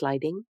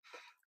backsliding.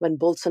 When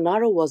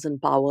Bolsonaro was in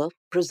power,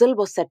 Brazil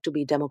was said to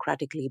be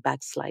democratically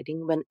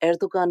backsliding. When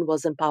Erdogan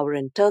was in power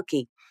in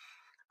Turkey,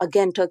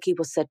 again, Turkey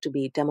was said to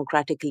be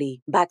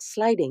democratically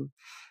backsliding.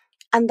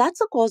 And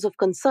that's a cause of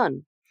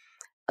concern.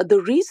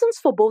 The reasons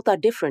for both are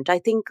different. I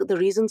think the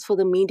reasons for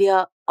the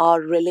media are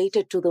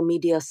related to the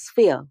media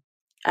sphere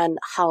and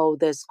how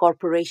there's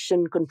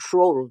corporation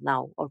control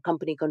now or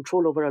company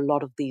control over a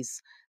lot of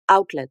these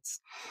outlets.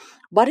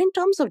 But in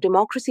terms of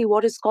democracy,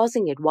 what is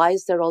causing it? Why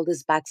is there all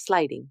this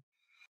backsliding?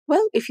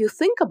 Well, if you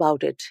think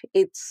about it,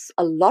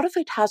 a lot of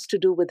it has to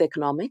do with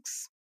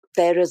economics.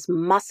 There is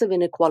massive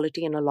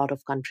inequality in a lot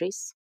of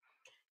countries.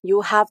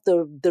 You have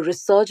the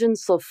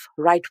resurgence of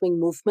right-wing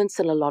movements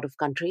in a lot of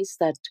countries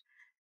that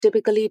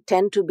typically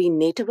tend to be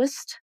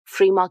nativist,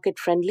 free market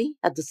friendly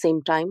at the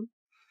same time.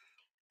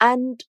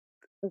 And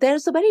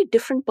there's a very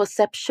different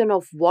perception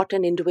of what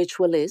an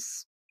individual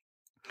is.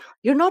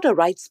 You're not a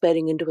rights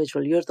bearing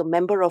individual. You're the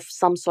member of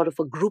some sort of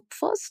a group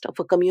first, of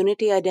a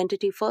community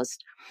identity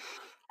first.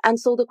 And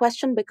so the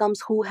question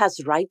becomes, who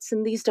has rights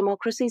in these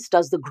democracies?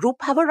 Does the group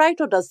have a right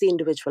or does the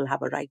individual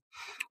have a right?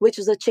 Which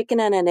is a chicken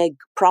and an egg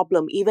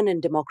problem, even in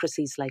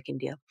democracies like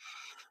India.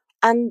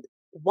 And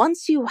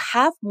once you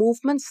have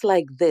movements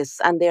like this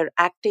and they're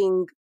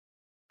amped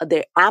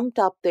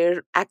up,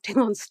 they're acting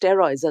on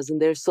steroids, as in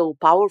they're so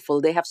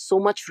powerful, they have so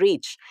much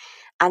reach,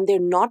 and they're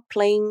not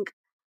playing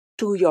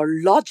to your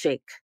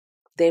logic,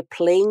 they're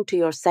playing to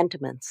your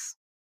sentiments.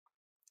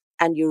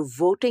 And you're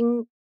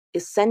voting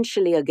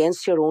essentially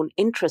against your own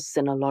interests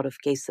in a lot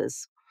of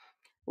cases.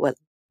 Well,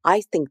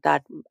 I think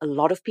that a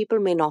lot of people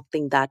may not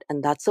think that,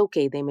 and that's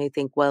okay. They may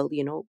think, well,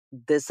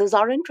 this is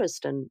our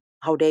interest, and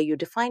how dare you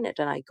define it?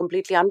 And I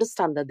completely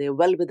understand that they're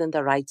well within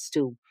their rights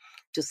to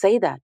say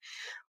that.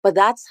 But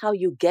that's how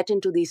you get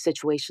into these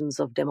situations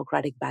of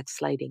democratic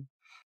backsliding.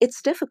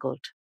 It's difficult,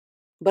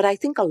 but I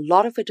think a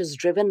lot of it is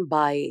driven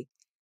by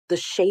the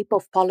shape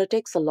of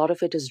politics. A lot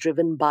of it is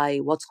driven by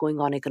what's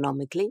going on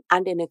economically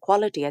and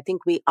inequality. I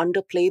think we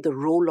underplay the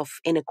role of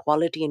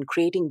inequality in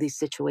creating these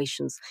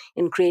situations,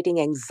 in creating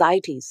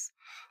anxieties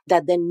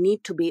that then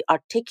need to be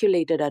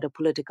articulated at a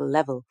political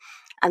level.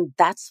 And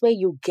that's where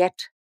you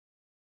get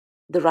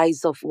the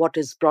rise of what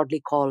is broadly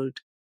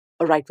called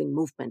a right wing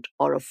movement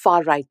or a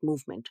far right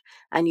movement.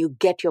 And you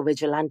get your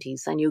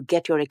vigilantes and you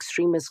get your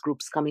extremist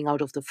groups coming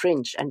out of the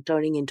fringe and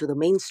turning into the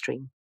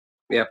mainstream.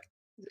 Yeah.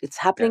 It's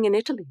happening in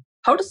Italy.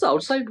 How does the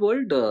outside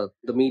world,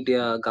 the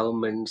media,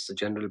 governments, the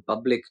general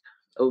public,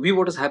 view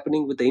what is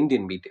happening with the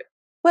Indian media?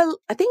 Well,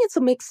 I think it's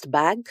a mixed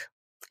bag.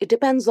 It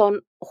depends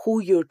on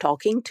who you're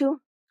talking to.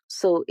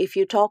 So if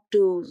you talk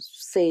to,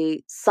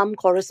 say, some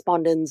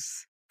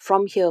correspondents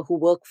from here who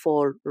work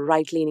for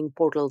right leaning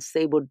portals,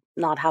 they would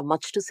not have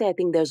much to say. I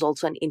think there's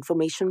also an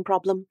information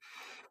problem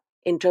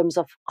in terms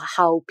of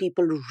how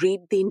people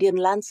read the Indian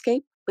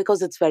landscape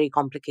because it's very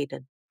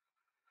complicated.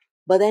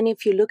 But then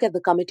if you look at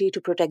the Committee to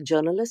Protect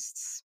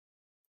Journalists,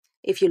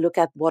 if you look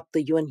at what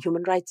the UN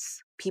human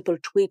rights people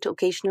tweet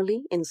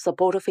occasionally in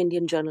support of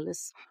Indian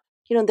journalists,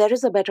 there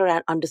is a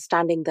better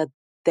understanding that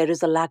there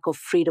is a lack of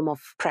freedom of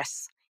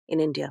press in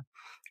India.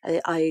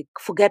 I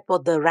forget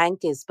what the rank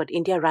is, but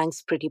India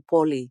ranks pretty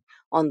poorly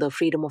on the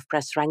freedom of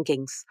press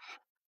rankings.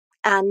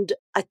 And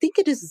I think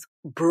it is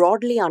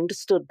broadly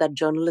understood that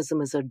journalism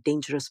is a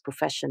dangerous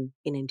profession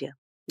in India,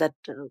 that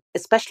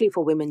especially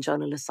for women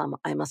journalists,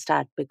 I must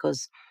add,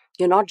 because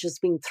you're not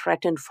just being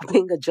threatened for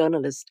being a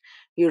journalist,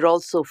 you're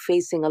also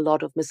facing a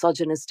lot of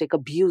misogynistic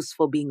abuse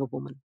for being a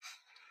woman.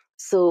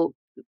 So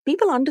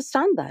people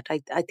understand that.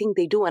 I think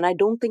they do. And I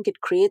don't think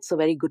it creates a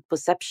very good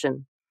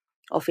perception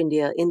of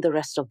India in the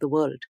rest of the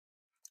world,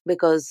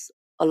 because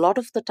a lot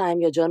of the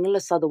time your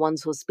journalists are the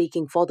ones who are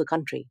speaking for the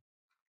country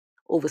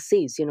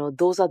overseas.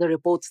 Those are the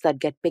reports that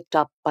get picked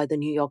up by the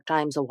New York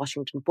Times or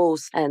Washington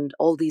Post and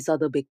all these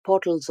other big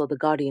portals or the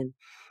Guardian.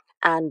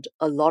 And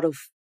a lot of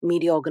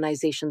media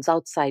organizations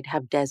outside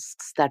have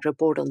desks that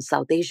report on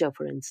South Asia,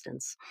 for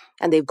instance,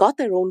 and they've got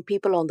their own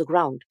people on the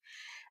ground.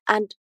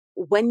 And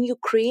when you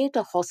create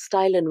a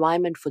hostile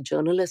environment for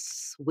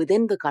journalists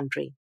within the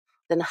country,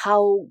 then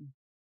how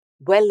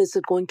well is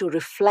it going to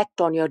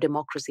reflect on your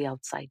democracy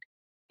outside?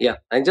 Yeah,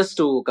 and just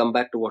to come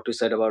back to what you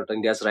said about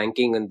India's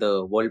ranking in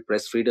the World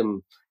Press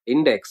Freedom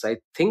Index, I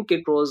think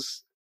it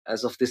was,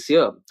 as of this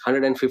year,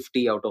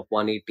 150 out of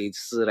 180.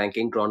 This is a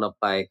ranking drawn up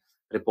by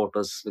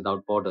Reporters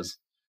Without Borders.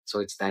 So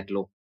it's that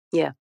low.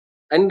 Yeah.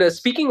 And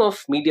speaking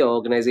of media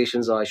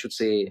organizations, or I should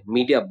say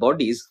media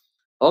bodies,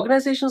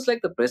 organizations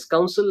like the Press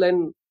Council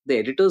and the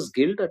Editors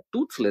Guild are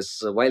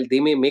toothless. While they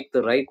may make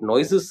the right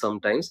noises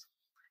sometimes,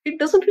 it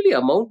doesn't really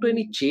amount to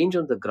any change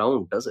on the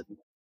ground, does it?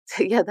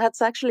 Yeah,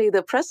 that's actually,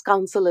 the Press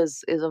Council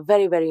is a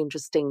very, very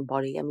interesting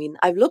body. I mean,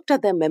 I've looked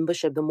at their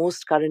membership, the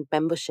most current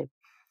membership,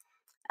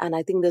 and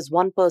I think there's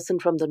one person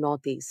from the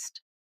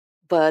Northeast.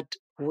 But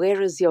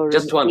where is your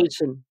Just one.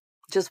 inclusion?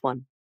 Just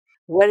one.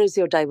 Where is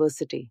your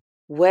diversity?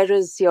 Where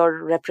is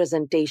your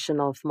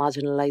representation of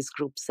marginalized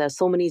groups? There are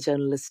so many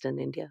journalists in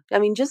India. I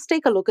mean, just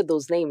take a look at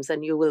those names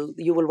and you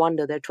will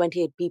wonder. There are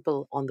 28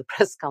 people on the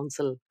Press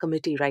Council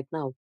committee right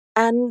now.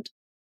 And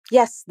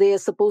yes, they are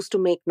supposed to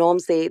make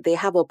norms. They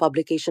have a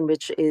publication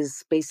which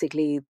is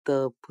basically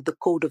the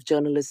code of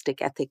journalistic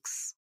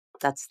ethics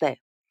that's there.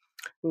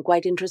 And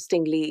quite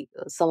interestingly,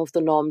 some of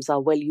the norms are,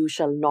 well, you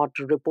shall not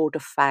report a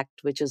fact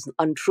which is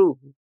untrue,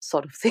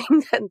 sort of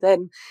thing. And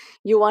then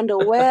you wonder,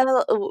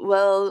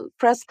 well,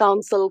 Press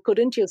Council,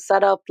 couldn't you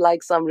set up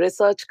like some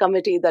research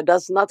committee that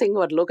does nothing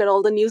but look at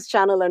all the news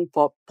channel and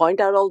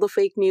point out all the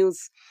fake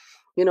news?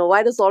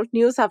 Why does alt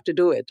news have to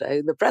do it?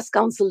 The Press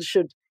Council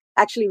should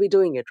actually be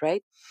doing it,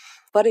 right?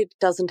 But it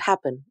doesn't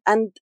happen.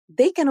 And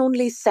they can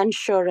only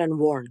censure and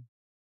warn.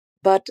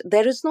 But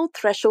there is no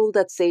threshold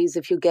that says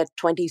if you get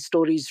 20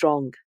 stories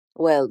wrong,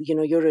 well,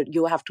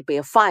 you have to pay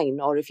a fine,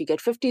 or if you get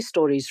 50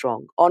 stories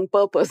wrong on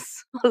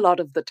purpose a lot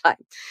of the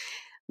time,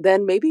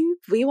 then maybe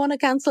we want to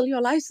cancel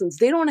your license.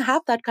 They don't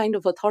have that kind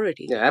of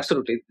authority. Yeah,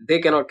 absolutely. They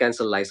cannot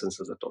cancel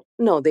licenses at all.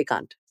 No, they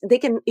can't. They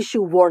can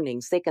issue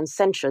warnings. They can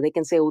censure. They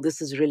can say, oh,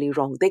 this is really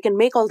wrong. They can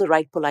make all the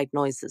right polite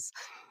noises.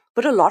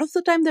 But a lot of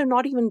the time, they're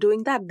not even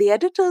doing that. The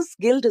Editors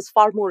Guild is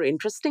far more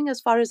interesting as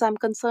far as I'm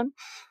concerned,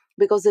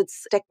 because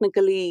it's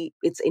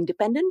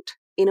independent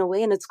in a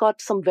way, and it's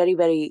got some very,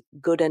 very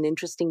good and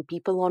interesting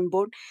people on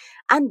board.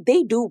 And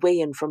they do weigh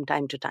in from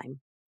time to time.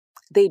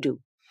 They do.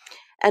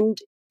 And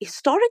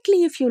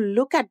historically, if you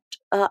look at,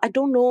 I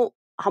don't know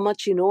how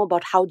much you know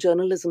about how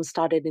journalism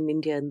started in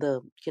India.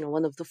 In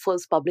one of the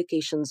first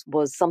publications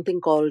was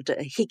something called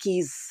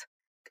Hickey's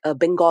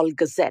Bengal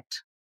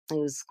Gazette.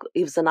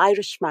 He was an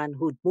Irishman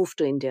who'd moved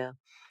to India,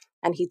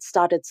 and he'd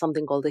started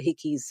something called the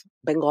Hickey's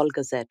Bengal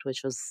Gazette,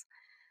 which was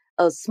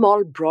a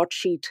small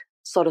broadsheet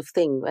sort of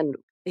thing. And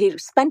he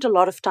spent a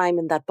lot of time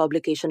in that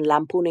publication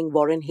lampooning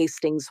Warren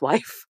Hastings'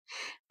 wife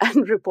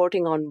and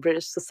reporting on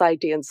British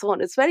society and so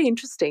on. It's very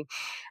interesting.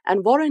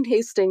 And Warren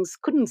Hastings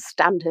couldn't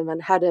stand him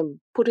and had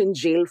him put in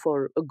jail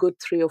for a good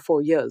 3 or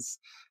 4 years,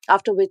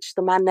 after which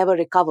the man never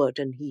recovered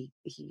and he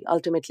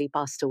ultimately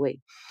passed away.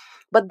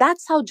 But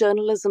that's how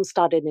journalism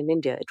started in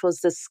India. It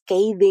was this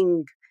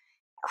scathing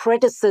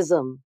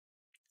criticism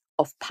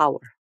of power.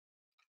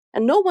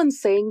 And no one's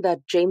saying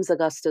that James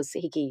Augustus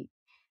Hickey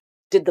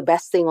did the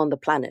best thing on the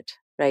planet,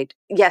 right?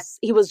 Yes,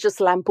 he was just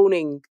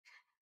lampooning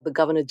the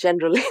Governor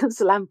General. He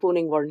was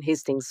lampooning Warren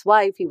Hastings'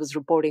 wife. He was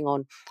reporting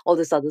on all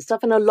this other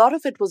stuff. And a lot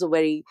of it was a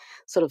very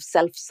sort of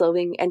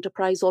self-serving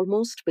enterprise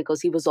almost,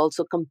 because he was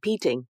also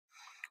competing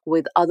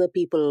with other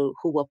people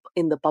who were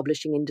in the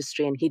publishing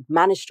industry, and he'd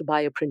managed to buy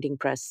a printing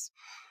press.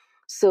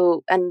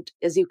 So, and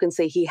as you can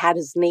say, he had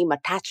his name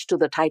attached to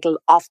the title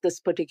of this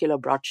particular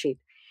broadsheet.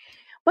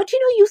 But,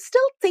 you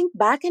still think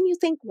back and you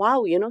think,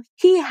 wow,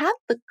 he had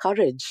the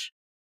courage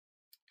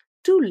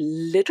to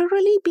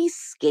literally be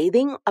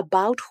scathing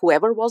about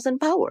whoever was in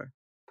power.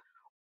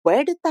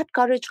 Where did that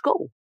courage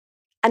go?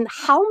 And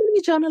how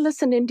many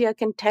journalists in India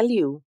can tell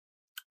you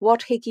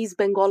what Hickey's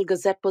Bengal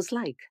Gazette was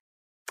like?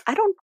 I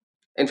don't.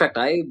 In fact,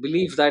 I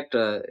believe that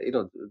the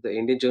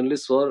Indian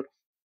journalists were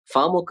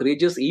far more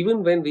courageous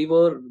even when we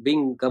were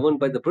being governed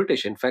by the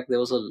British. In fact, there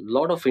was a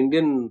lot of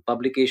Indian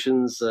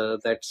publications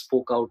that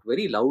spoke out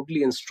very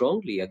loudly and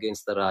strongly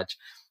against the Raj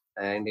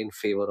and in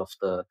favor of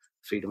the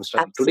freedom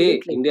struggle. Today,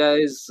 Absolutely. India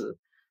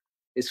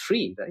is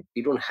free, right?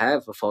 We don't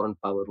have a foreign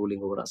power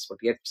ruling over us, but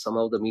yet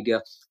somehow the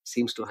media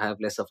seems to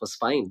have less of a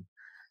spine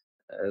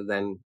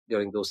than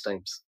during those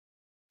times.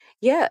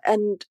 Yeah,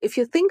 and if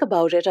you think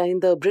about it, I mean,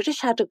 the British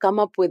had to come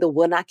up with a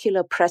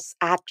Vernacular Press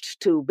Act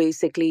to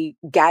basically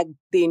gag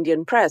the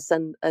Indian press,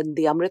 and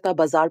the Amrita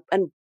Bazar,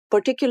 and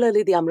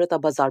particularly the Amrita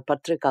Bazar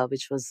Patrika,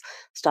 which was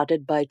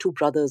started by two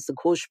brothers, the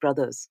Ghosh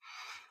brothers.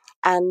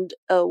 And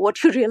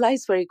what you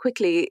realize very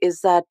quickly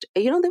is that,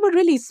 they were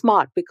really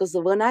smart, because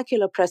the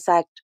Vernacular Press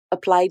Act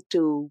applied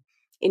to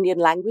Indian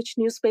language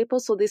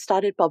newspapers, so they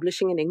started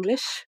publishing in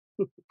English.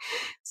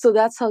 So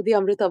that's how the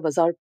Amrita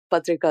Bazar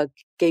Patrika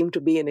came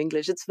to be in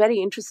English. It's very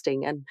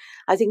interesting. And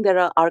I think there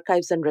are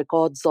archives and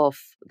records of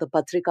the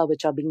Patrika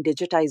which are being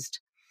digitized.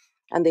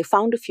 And they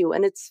found a few,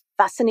 and it's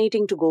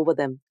fascinating to go over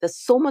them. There's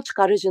so much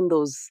courage in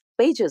those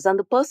pages. And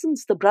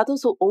the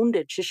brothers who owned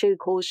it, Shishir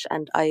Ghosh,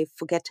 and I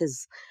forget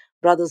his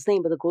brother's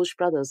name, but the Ghosh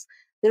brothers,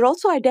 they're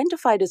also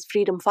identified as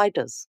freedom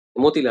fighters.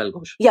 Motilal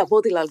Ghosh. Yeah,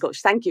 Motilal Ghosh.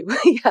 Thank you.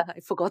 Yeah,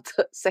 I forgot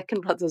the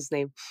second brother's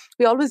name.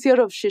 We always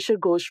hear of Shishir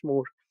Ghosh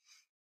more.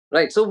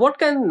 Right. So, what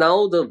can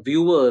now the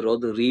viewer or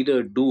the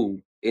reader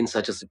do in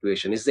such a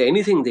situation? Is there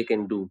anything they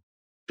can do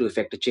to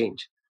effect a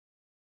change?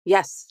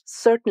 Yes,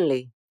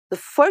 certainly. The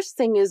first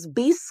thing is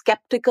be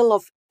skeptical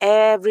of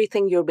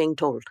everything you're being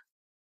told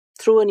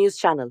through a news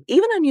channel,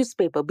 even a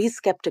newspaper. Be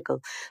skeptical.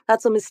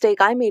 That's a mistake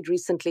I made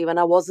recently when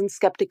I wasn't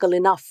skeptical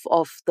enough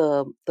of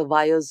the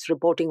wires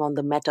reporting on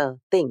the Meta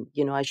thing.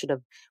 I should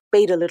have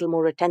paid a little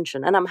more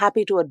attention, and I'm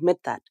happy to admit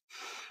that,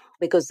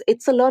 because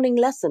it's a learning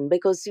lesson.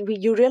 Because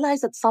you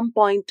realize at some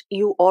point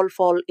you all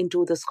fall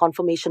into this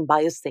confirmation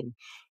bias thing.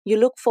 You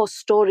look for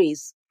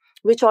stories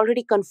which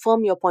already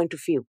confirm your point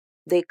of view.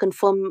 They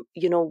confirm,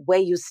 where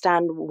you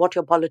stand, what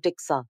your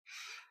politics are.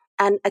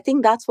 And I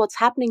think that's what's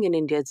happening in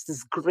India. It's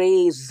this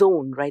gray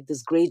zone, right?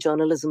 This gray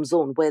journalism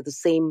zone where the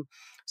same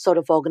sort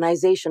of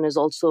organization is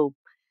also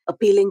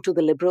appealing to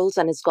the liberals,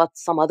 and it's got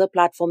some other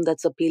platform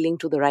that's appealing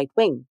to the right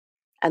wing,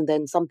 and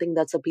then something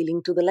that's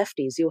appealing to the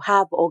lefties. You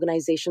have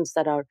organizations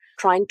that are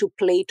trying to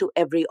play to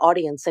every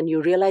audience, and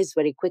you realize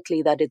very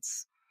quickly that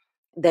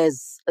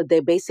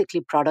they're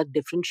basically product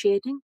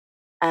differentiating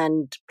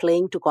and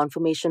playing to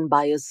confirmation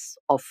bias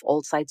of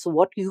all sides. So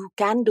what you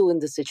can do in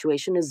this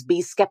situation is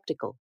be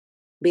skeptical.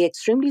 Be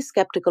extremely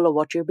skeptical of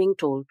what you're being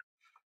told,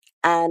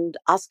 and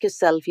ask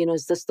yourself,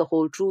 is this the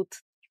whole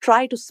truth?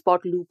 Try to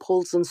spot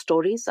loopholes in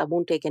stories. I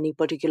won't take any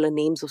particular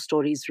names of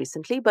stories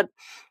recently, but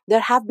there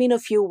have been a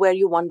few where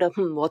you wonder,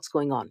 what's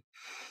going on?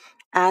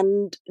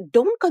 And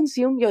don't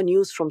consume your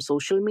news from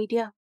social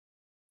media.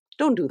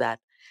 Don't do that.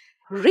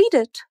 Read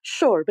it,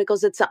 sure,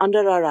 because it's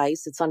under our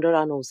eyes, it's under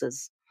our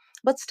noses.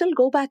 But still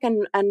go back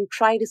and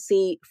try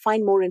to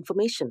find more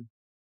information,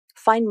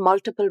 find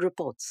multiple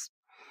reports.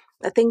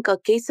 I think a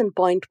case in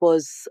point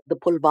was the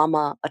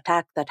Pulwama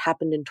attack that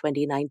happened in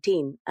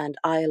 2019. And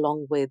I,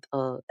 along with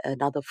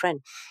another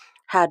friend,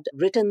 had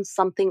written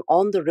something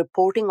on the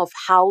reporting of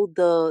how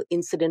the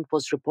incident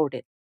was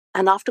reported.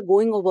 And after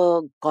going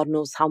over God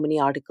knows how many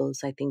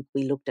articles, I think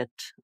we looked at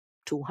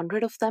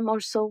 200 of them or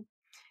so,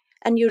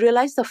 and you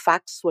realize the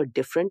facts were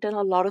different in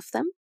a lot of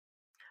them,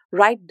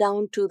 right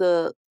down to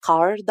the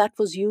car that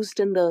was used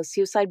in the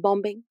suicide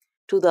bombing,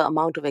 to the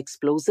amount of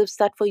explosives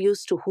that were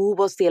used, to who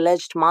was the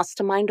alleged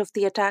mastermind of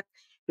the attack.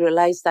 You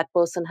realize that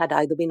person had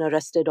either been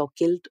arrested or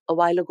killed a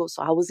while ago,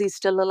 so how was he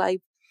still alive?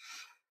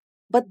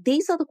 But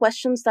these are the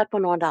questions that were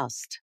not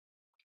asked.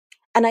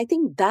 And I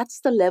think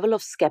that's the level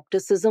of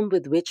skepticism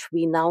with which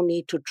we now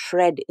need to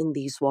tread in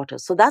these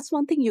waters. So that's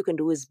one thing you can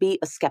do, is be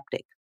a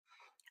skeptic.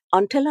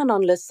 Until and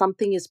unless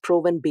something is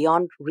proven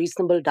beyond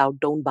reasonable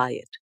doubt, don't buy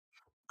it.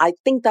 I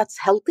think that's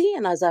healthy.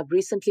 And as I've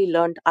recently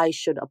learned, I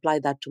should apply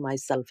that to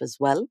myself as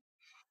well.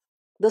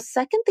 The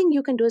second thing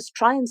you can do is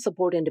try and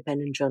support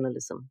independent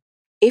journalism.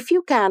 If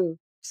you can,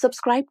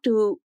 subscribe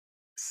to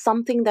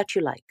something that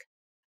you like.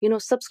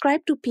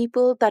 Subscribe to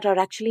people that are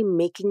actually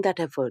making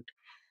that effort.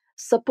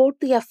 Support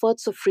the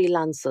efforts of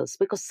freelancers,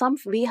 because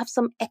we have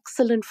some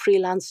excellent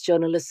freelance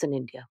journalists in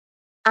India.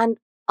 And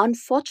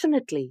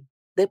unfortunately,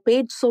 they're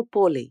paid so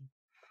poorly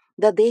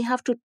that they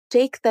have to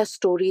take their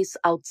stories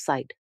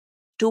outside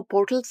to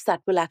portals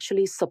that will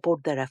actually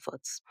support their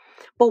efforts.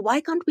 But why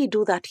can't we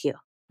do that here?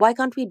 Why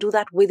can't we do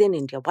that within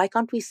India? Why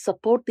can't we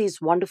support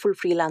these wonderful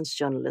freelance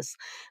journalists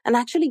and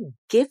actually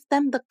give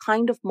them the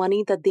kind of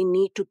money that they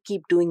need to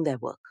keep doing their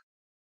work?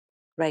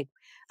 Right.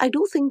 I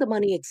do think the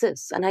money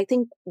exists. And I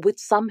think with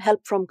some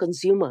help from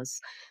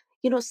consumers,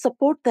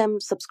 support them,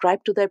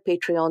 subscribe to their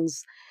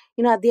Patreons.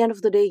 At the end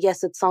of the day,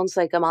 yes, it sounds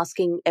like I'm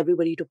asking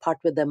everybody to part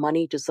with their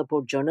money to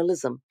support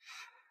journalism.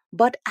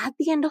 But at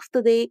the end of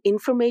the day,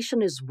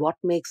 information is what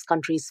makes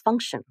countries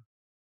function.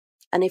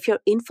 And if your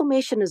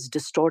information is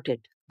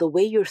distorted, the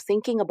way you're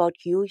thinking about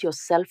you,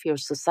 yourself, your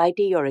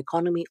society, your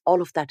economy,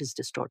 all of that is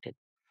distorted.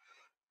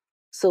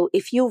 So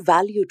if you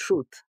value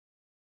truth,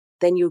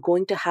 then you're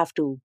going to have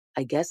to,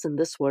 I guess, in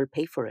this world,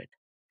 pay for it.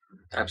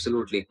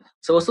 Absolutely.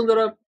 So,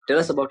 Vasundhara, tell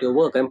us about your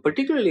work. I'm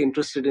particularly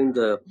interested in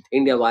the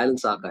India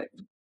Violence Archive.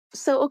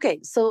 So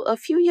a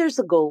few years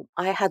ago,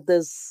 I had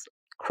this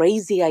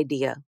crazy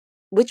idea,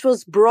 which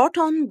was brought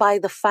on by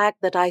the fact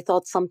that I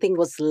thought something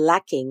was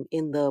lacking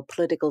in the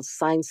political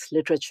science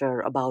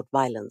literature about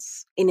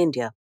violence in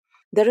India.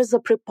 There is a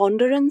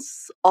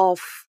preponderance of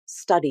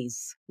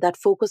studies that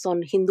focus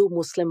on Hindu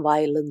Muslim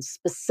violence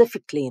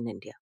specifically in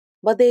India.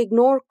 But they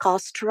ignore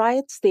caste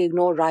riots, they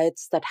ignore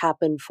riots that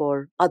happen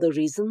for other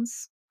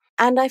reasons.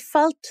 And I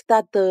felt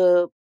that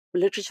the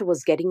literature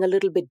was getting a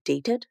little bit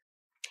dated.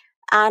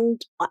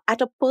 And at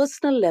a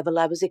personal level,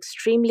 I was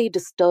extremely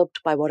disturbed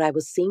by what I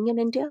was seeing in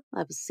India.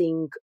 I was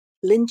seeing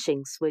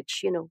lynchings,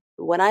 which,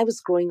 when I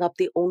was growing up,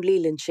 the only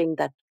lynching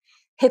that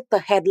hit the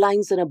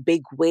headlines in a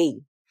big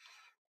way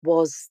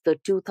was the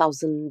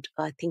 2000,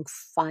 I think,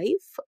 5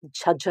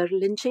 Jhajjar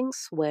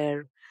lynchings,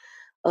 where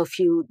a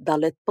few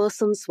Dalit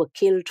persons were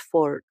killed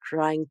for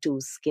trying to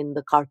skin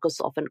the carcass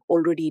of an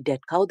already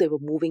dead cow. They were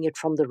moving it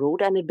from the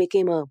road, and it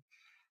became a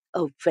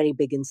very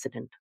big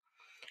incident.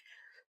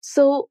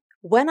 So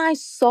when I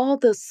saw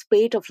the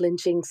spate of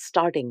lynchings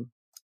starting,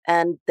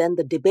 and then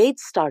the debate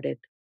started,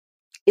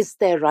 is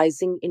there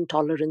rising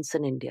intolerance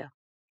in India?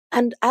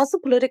 And as a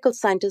political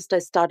scientist, I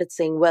started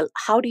saying, well,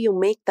 how do you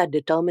make that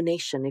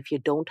determination if you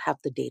don't have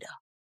the data?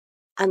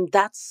 And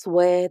that's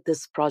where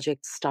this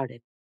project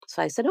started.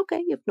 So I said,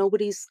 okay, if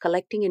nobody's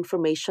collecting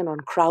information on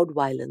crowd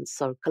violence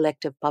or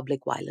collective public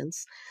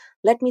violence,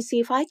 let me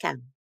see if I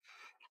can.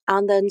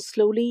 And then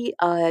slowly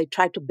I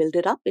tried to build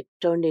it up. It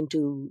turned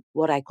into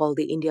what I call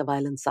the India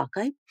Violence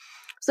Archive.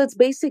 So it's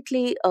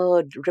basically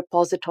a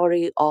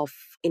repository of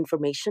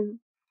information.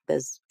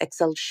 There's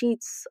Excel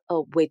sheets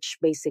which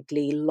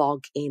basically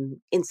log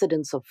in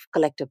incidents of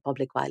collective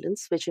public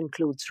violence, which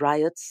includes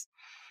riots,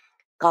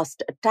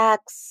 caste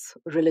attacks,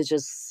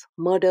 religious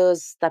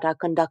murders that are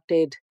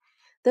conducted.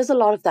 There's a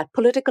lot of that.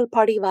 Political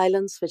party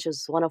violence, which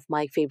is one of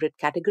my favorite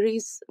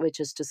categories,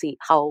 which is to see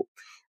how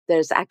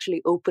there's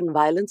actually open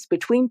violence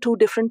between two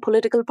different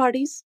political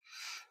parties.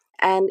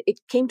 And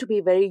it came to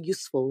be very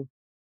useful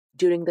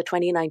during the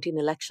 2019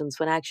 elections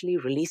when I actually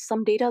released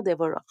some data. There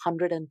were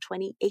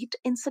 128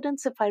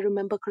 incidents, if I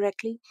remember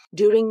correctly,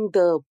 during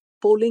the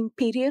polling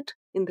period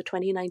in the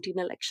 2019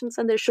 elections.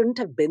 And there shouldn't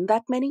have been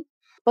that many.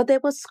 But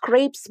there were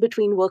scrapes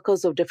between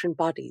workers of different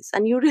parties.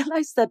 And you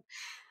realize that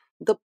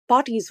the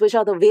parties, which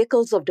are the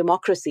vehicles of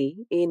democracy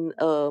in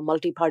a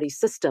multi-party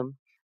system,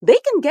 they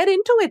can get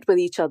into it with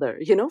each other,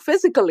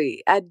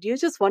 physically. And you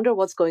just wonder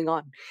what's going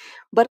on.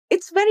 But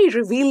it's very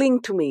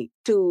revealing to me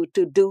to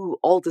do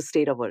all this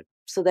data work.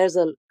 So there's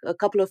a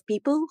couple of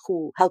people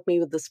who help me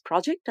with this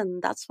project,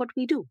 and that's what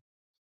we do.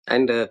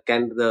 And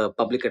can the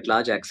public at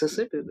large access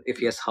it? If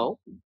yes, how?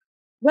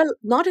 Well,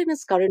 not in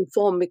its current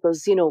form,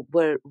 because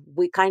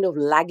we kind of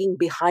lagging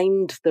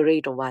behind the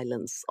rate of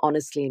violence,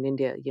 honestly, in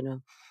India.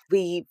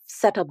 We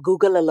set up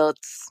Google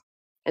alerts.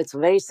 It's a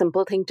very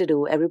simple thing to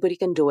do. Everybody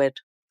can do it.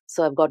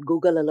 So I've got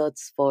Google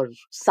alerts for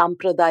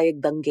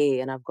Sampradayak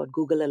Dange, and I've got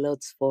Google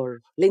alerts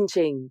for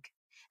lynching.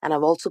 And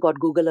I've also got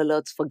Google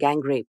alerts for gang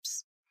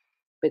rapes,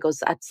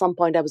 because at some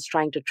point I was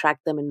trying to track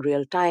them in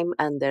real time,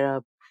 and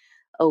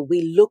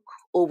we look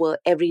over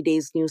every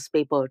day's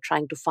newspaper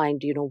trying to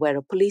find, where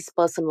a police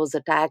person was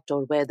attacked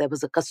or where there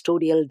was a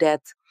custodial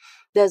death.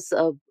 There's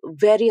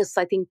various,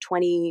 I think,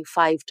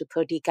 25 to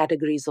 30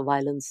 categories of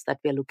violence that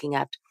we're looking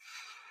at.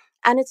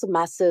 And it's a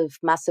massive,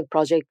 massive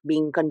project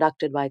being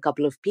conducted by a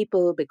couple of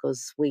people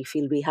because we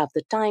feel we have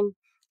the time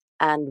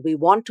and we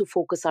want to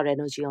focus our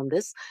energy on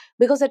this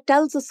because it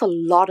tells us a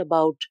lot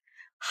about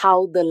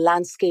how the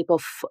landscape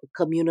of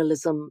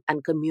communalism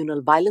and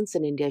communal violence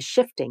in India is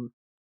shifting.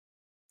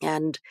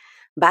 And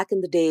back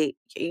in the day,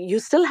 you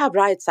still have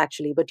riots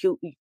actually, but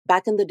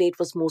back in the day, it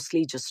was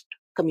mostly just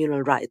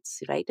communal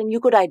riots, right? And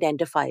you could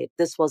identify it.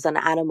 This was an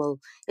animal.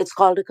 It's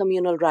called a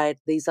communal riot.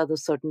 These are the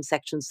certain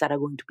sections that are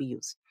going to be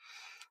used.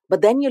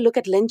 But then you look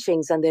at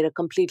lynchings and they're a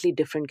completely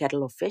different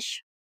kettle of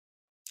fish.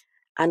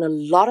 And a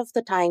lot of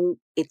the time,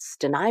 it's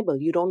deniable.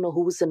 You don't know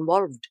who's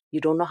involved. You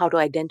don't know how to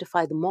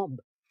identify the mob.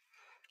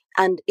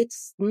 And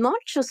it's not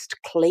just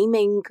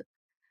claiming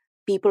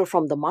people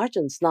from the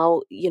margins.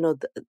 Now,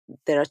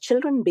 there are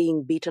children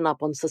being beaten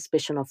up on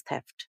suspicion of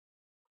theft.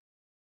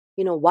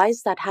 Why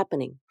is that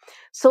happening?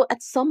 So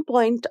at some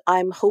point,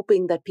 I'm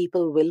hoping that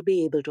people will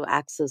be able to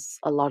access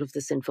a lot of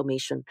this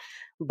information.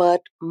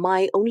 But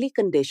my only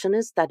condition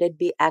is that it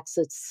be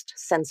accessed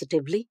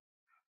sensitively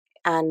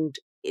and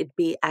it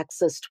be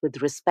accessed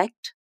with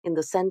respect, in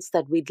the sense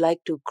that we'd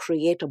like to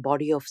create a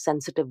body of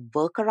sensitive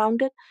work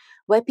around it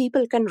where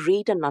people can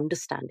read and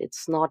understand.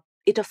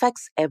 It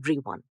affects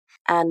everyone.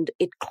 And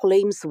it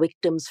claims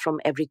victims from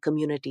every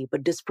community,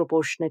 but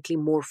disproportionately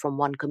more from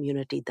one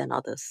community than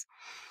others.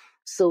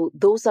 So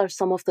those are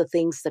some of the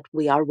things that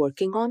we are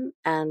working on.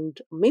 And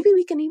maybe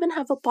we can even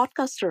have a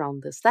podcast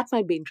around this. That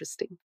might be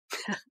interesting.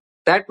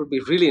 That would be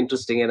really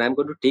interesting, and I'm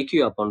going to take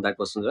you up on that,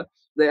 Vasundhara.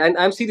 And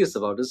I'm serious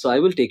about it, so I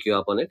will take you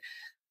up on it.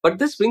 But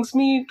this brings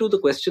me to the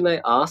question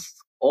I ask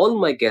all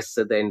my guests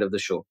at the end of the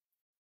show.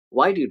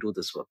 Why do you do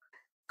this work?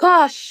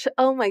 Gosh,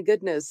 oh my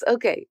goodness.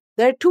 Okay,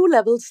 there are two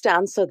levels to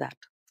answer that.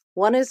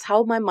 One is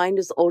how my mind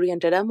is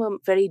oriented. I'm a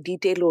very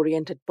detail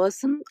oriented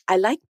person. I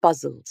like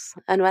puzzles.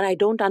 And when I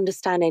don't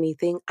understand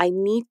anything, I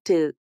need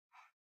to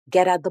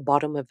get at the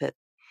bottom of it.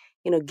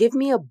 Give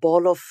me a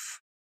ball of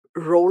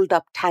rolled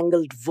up,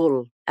 tangled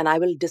wool, and I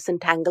will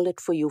disentangle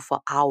it for you for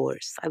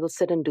hours. I will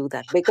sit and do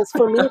that because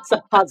for me, it's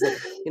a puzzle.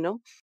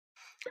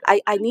 I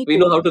need We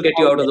to know how to get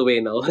you solve out of it. the way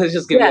now.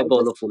 Just give me Yeah, a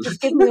ball just of wool.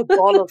 just give me a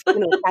ball of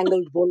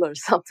tangled wool or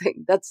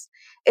something.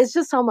 It's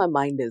just how my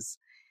mind is.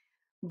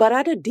 But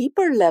at a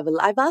deeper level,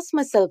 I've asked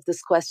myself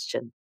this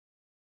question: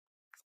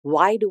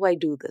 why do I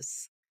do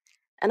this?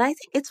 And I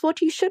think it's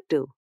what you should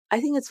do. I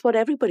think it's what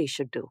everybody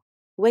should do.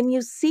 When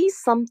you see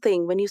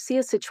something, when you see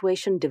a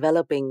situation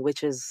developing,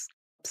 which is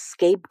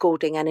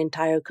scapegoating an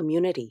entire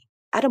community,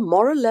 at a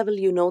moral level,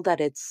 you know that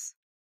it's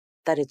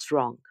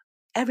wrong.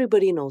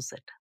 Everybody knows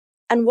it.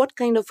 And what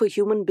kind of a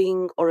human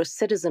being or a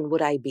citizen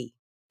would I be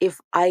if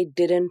I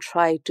didn't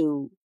try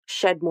to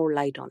shed more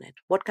light on it?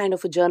 What kind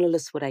of a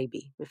journalist would I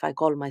be if I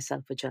call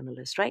myself a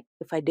journalist, right?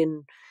 If I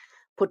didn't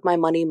put my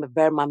money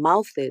where my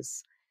mouth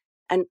is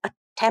and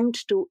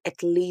attempt to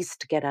at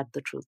least get at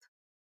the truth.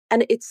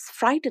 And it's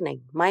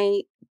frightening.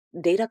 My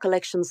data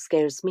collection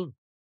scares me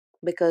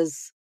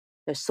because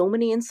there's so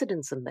many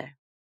incidents in there.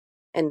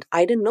 And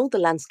I didn't know the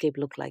landscape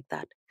looked like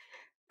that.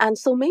 And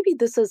so maybe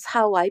this is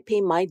how I pay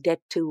my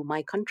debt to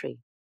my country,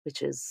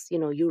 which is,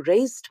 you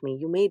raised me,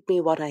 you made me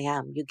what I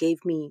am, you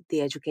gave me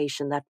the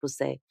education that was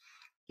there,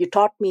 you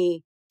taught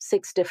me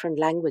 6 different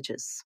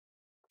languages.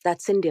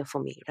 That's India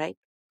for me, right?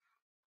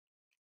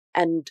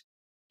 And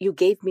you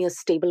gave me a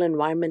stable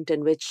environment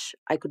in which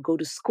I could go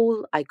to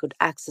school, I could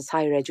access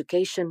higher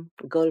education,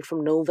 a girl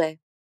from nowhere,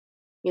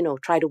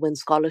 try to win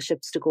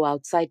scholarships to go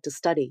outside to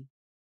study.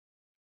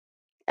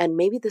 And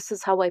maybe this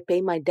is how I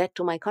pay my debt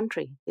to my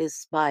country,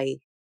 is by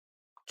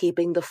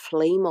keeping the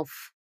flame of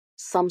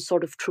some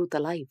sort of truth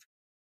alive.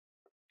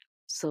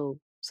 So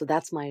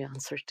that's my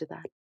answer to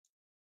that.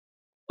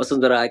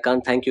 Vasundhara, I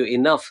can't thank you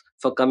enough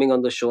for coming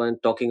on the show and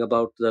talking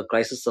about the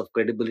crisis of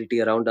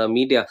credibility around our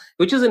media,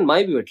 which is, in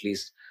my view at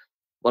least,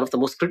 one of the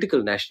most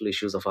critical national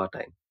issues of our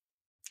time.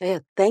 Yeah,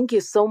 thank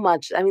you so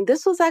much. I mean,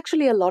 this was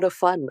actually a lot of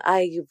fun.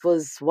 I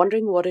was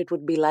wondering what it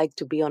would be like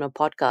to be on a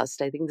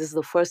podcast. I think this is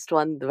the first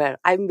one where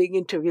I'm being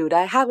interviewed.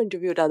 I have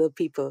interviewed other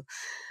people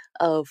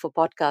for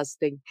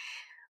podcasting.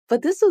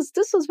 But this was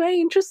very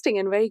interesting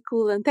and very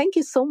cool. And thank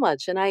you so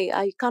much. And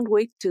I can't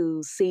wait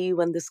to see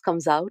when this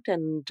comes out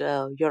and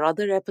your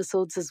other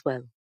episodes as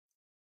well.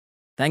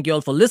 Thank you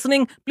all for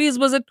listening. Please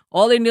visit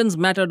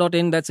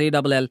allindiansmatter.in, that's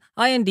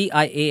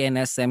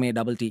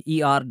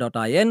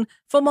ALLINDIANSMATTER.in,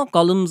 for more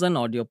columns and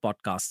audio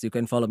podcasts. You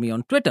can follow me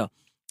on Twitter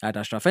at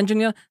Ashraf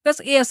Engineer, that's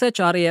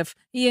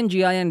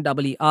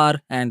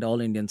ASHRAFENGINEER, and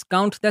All Indians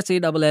Count, that's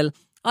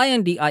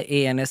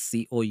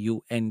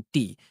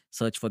ALLINDIANSCOUNT.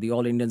 Search for the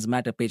All Indians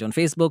Matter page on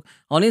Facebook.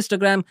 On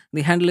Instagram,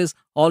 the handle is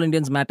All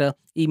Indians Matter.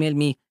 Email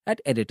me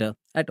at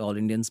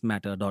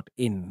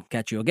editor@allindiansmatter.in.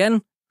 Catch you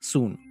again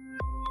soon.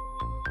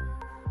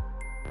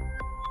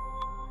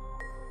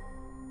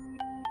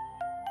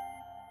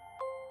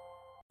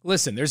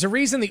 Listen, there's a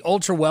reason the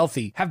ultra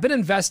wealthy have been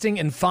investing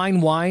in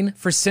fine wine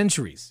for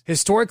centuries.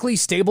 Historically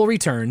stable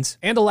returns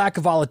and a lack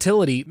of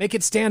volatility make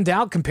it stand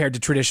out compared to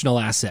traditional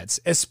assets,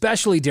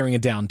 especially during a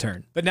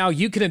downturn. But now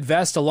you can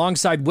invest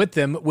alongside with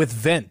them with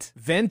Vent.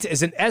 Vent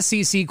is an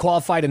SEC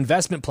qualified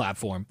investment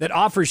platform that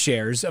offers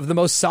shares of the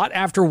most sought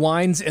after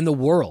wines in the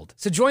world.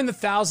 So join the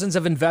thousands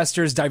of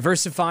investors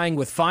diversifying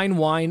with fine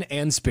wine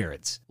and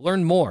spirits.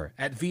 Learn more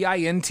at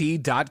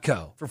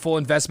vint.co. For full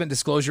investment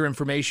disclosure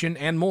information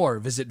and more,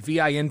 visit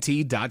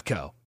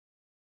vint.co.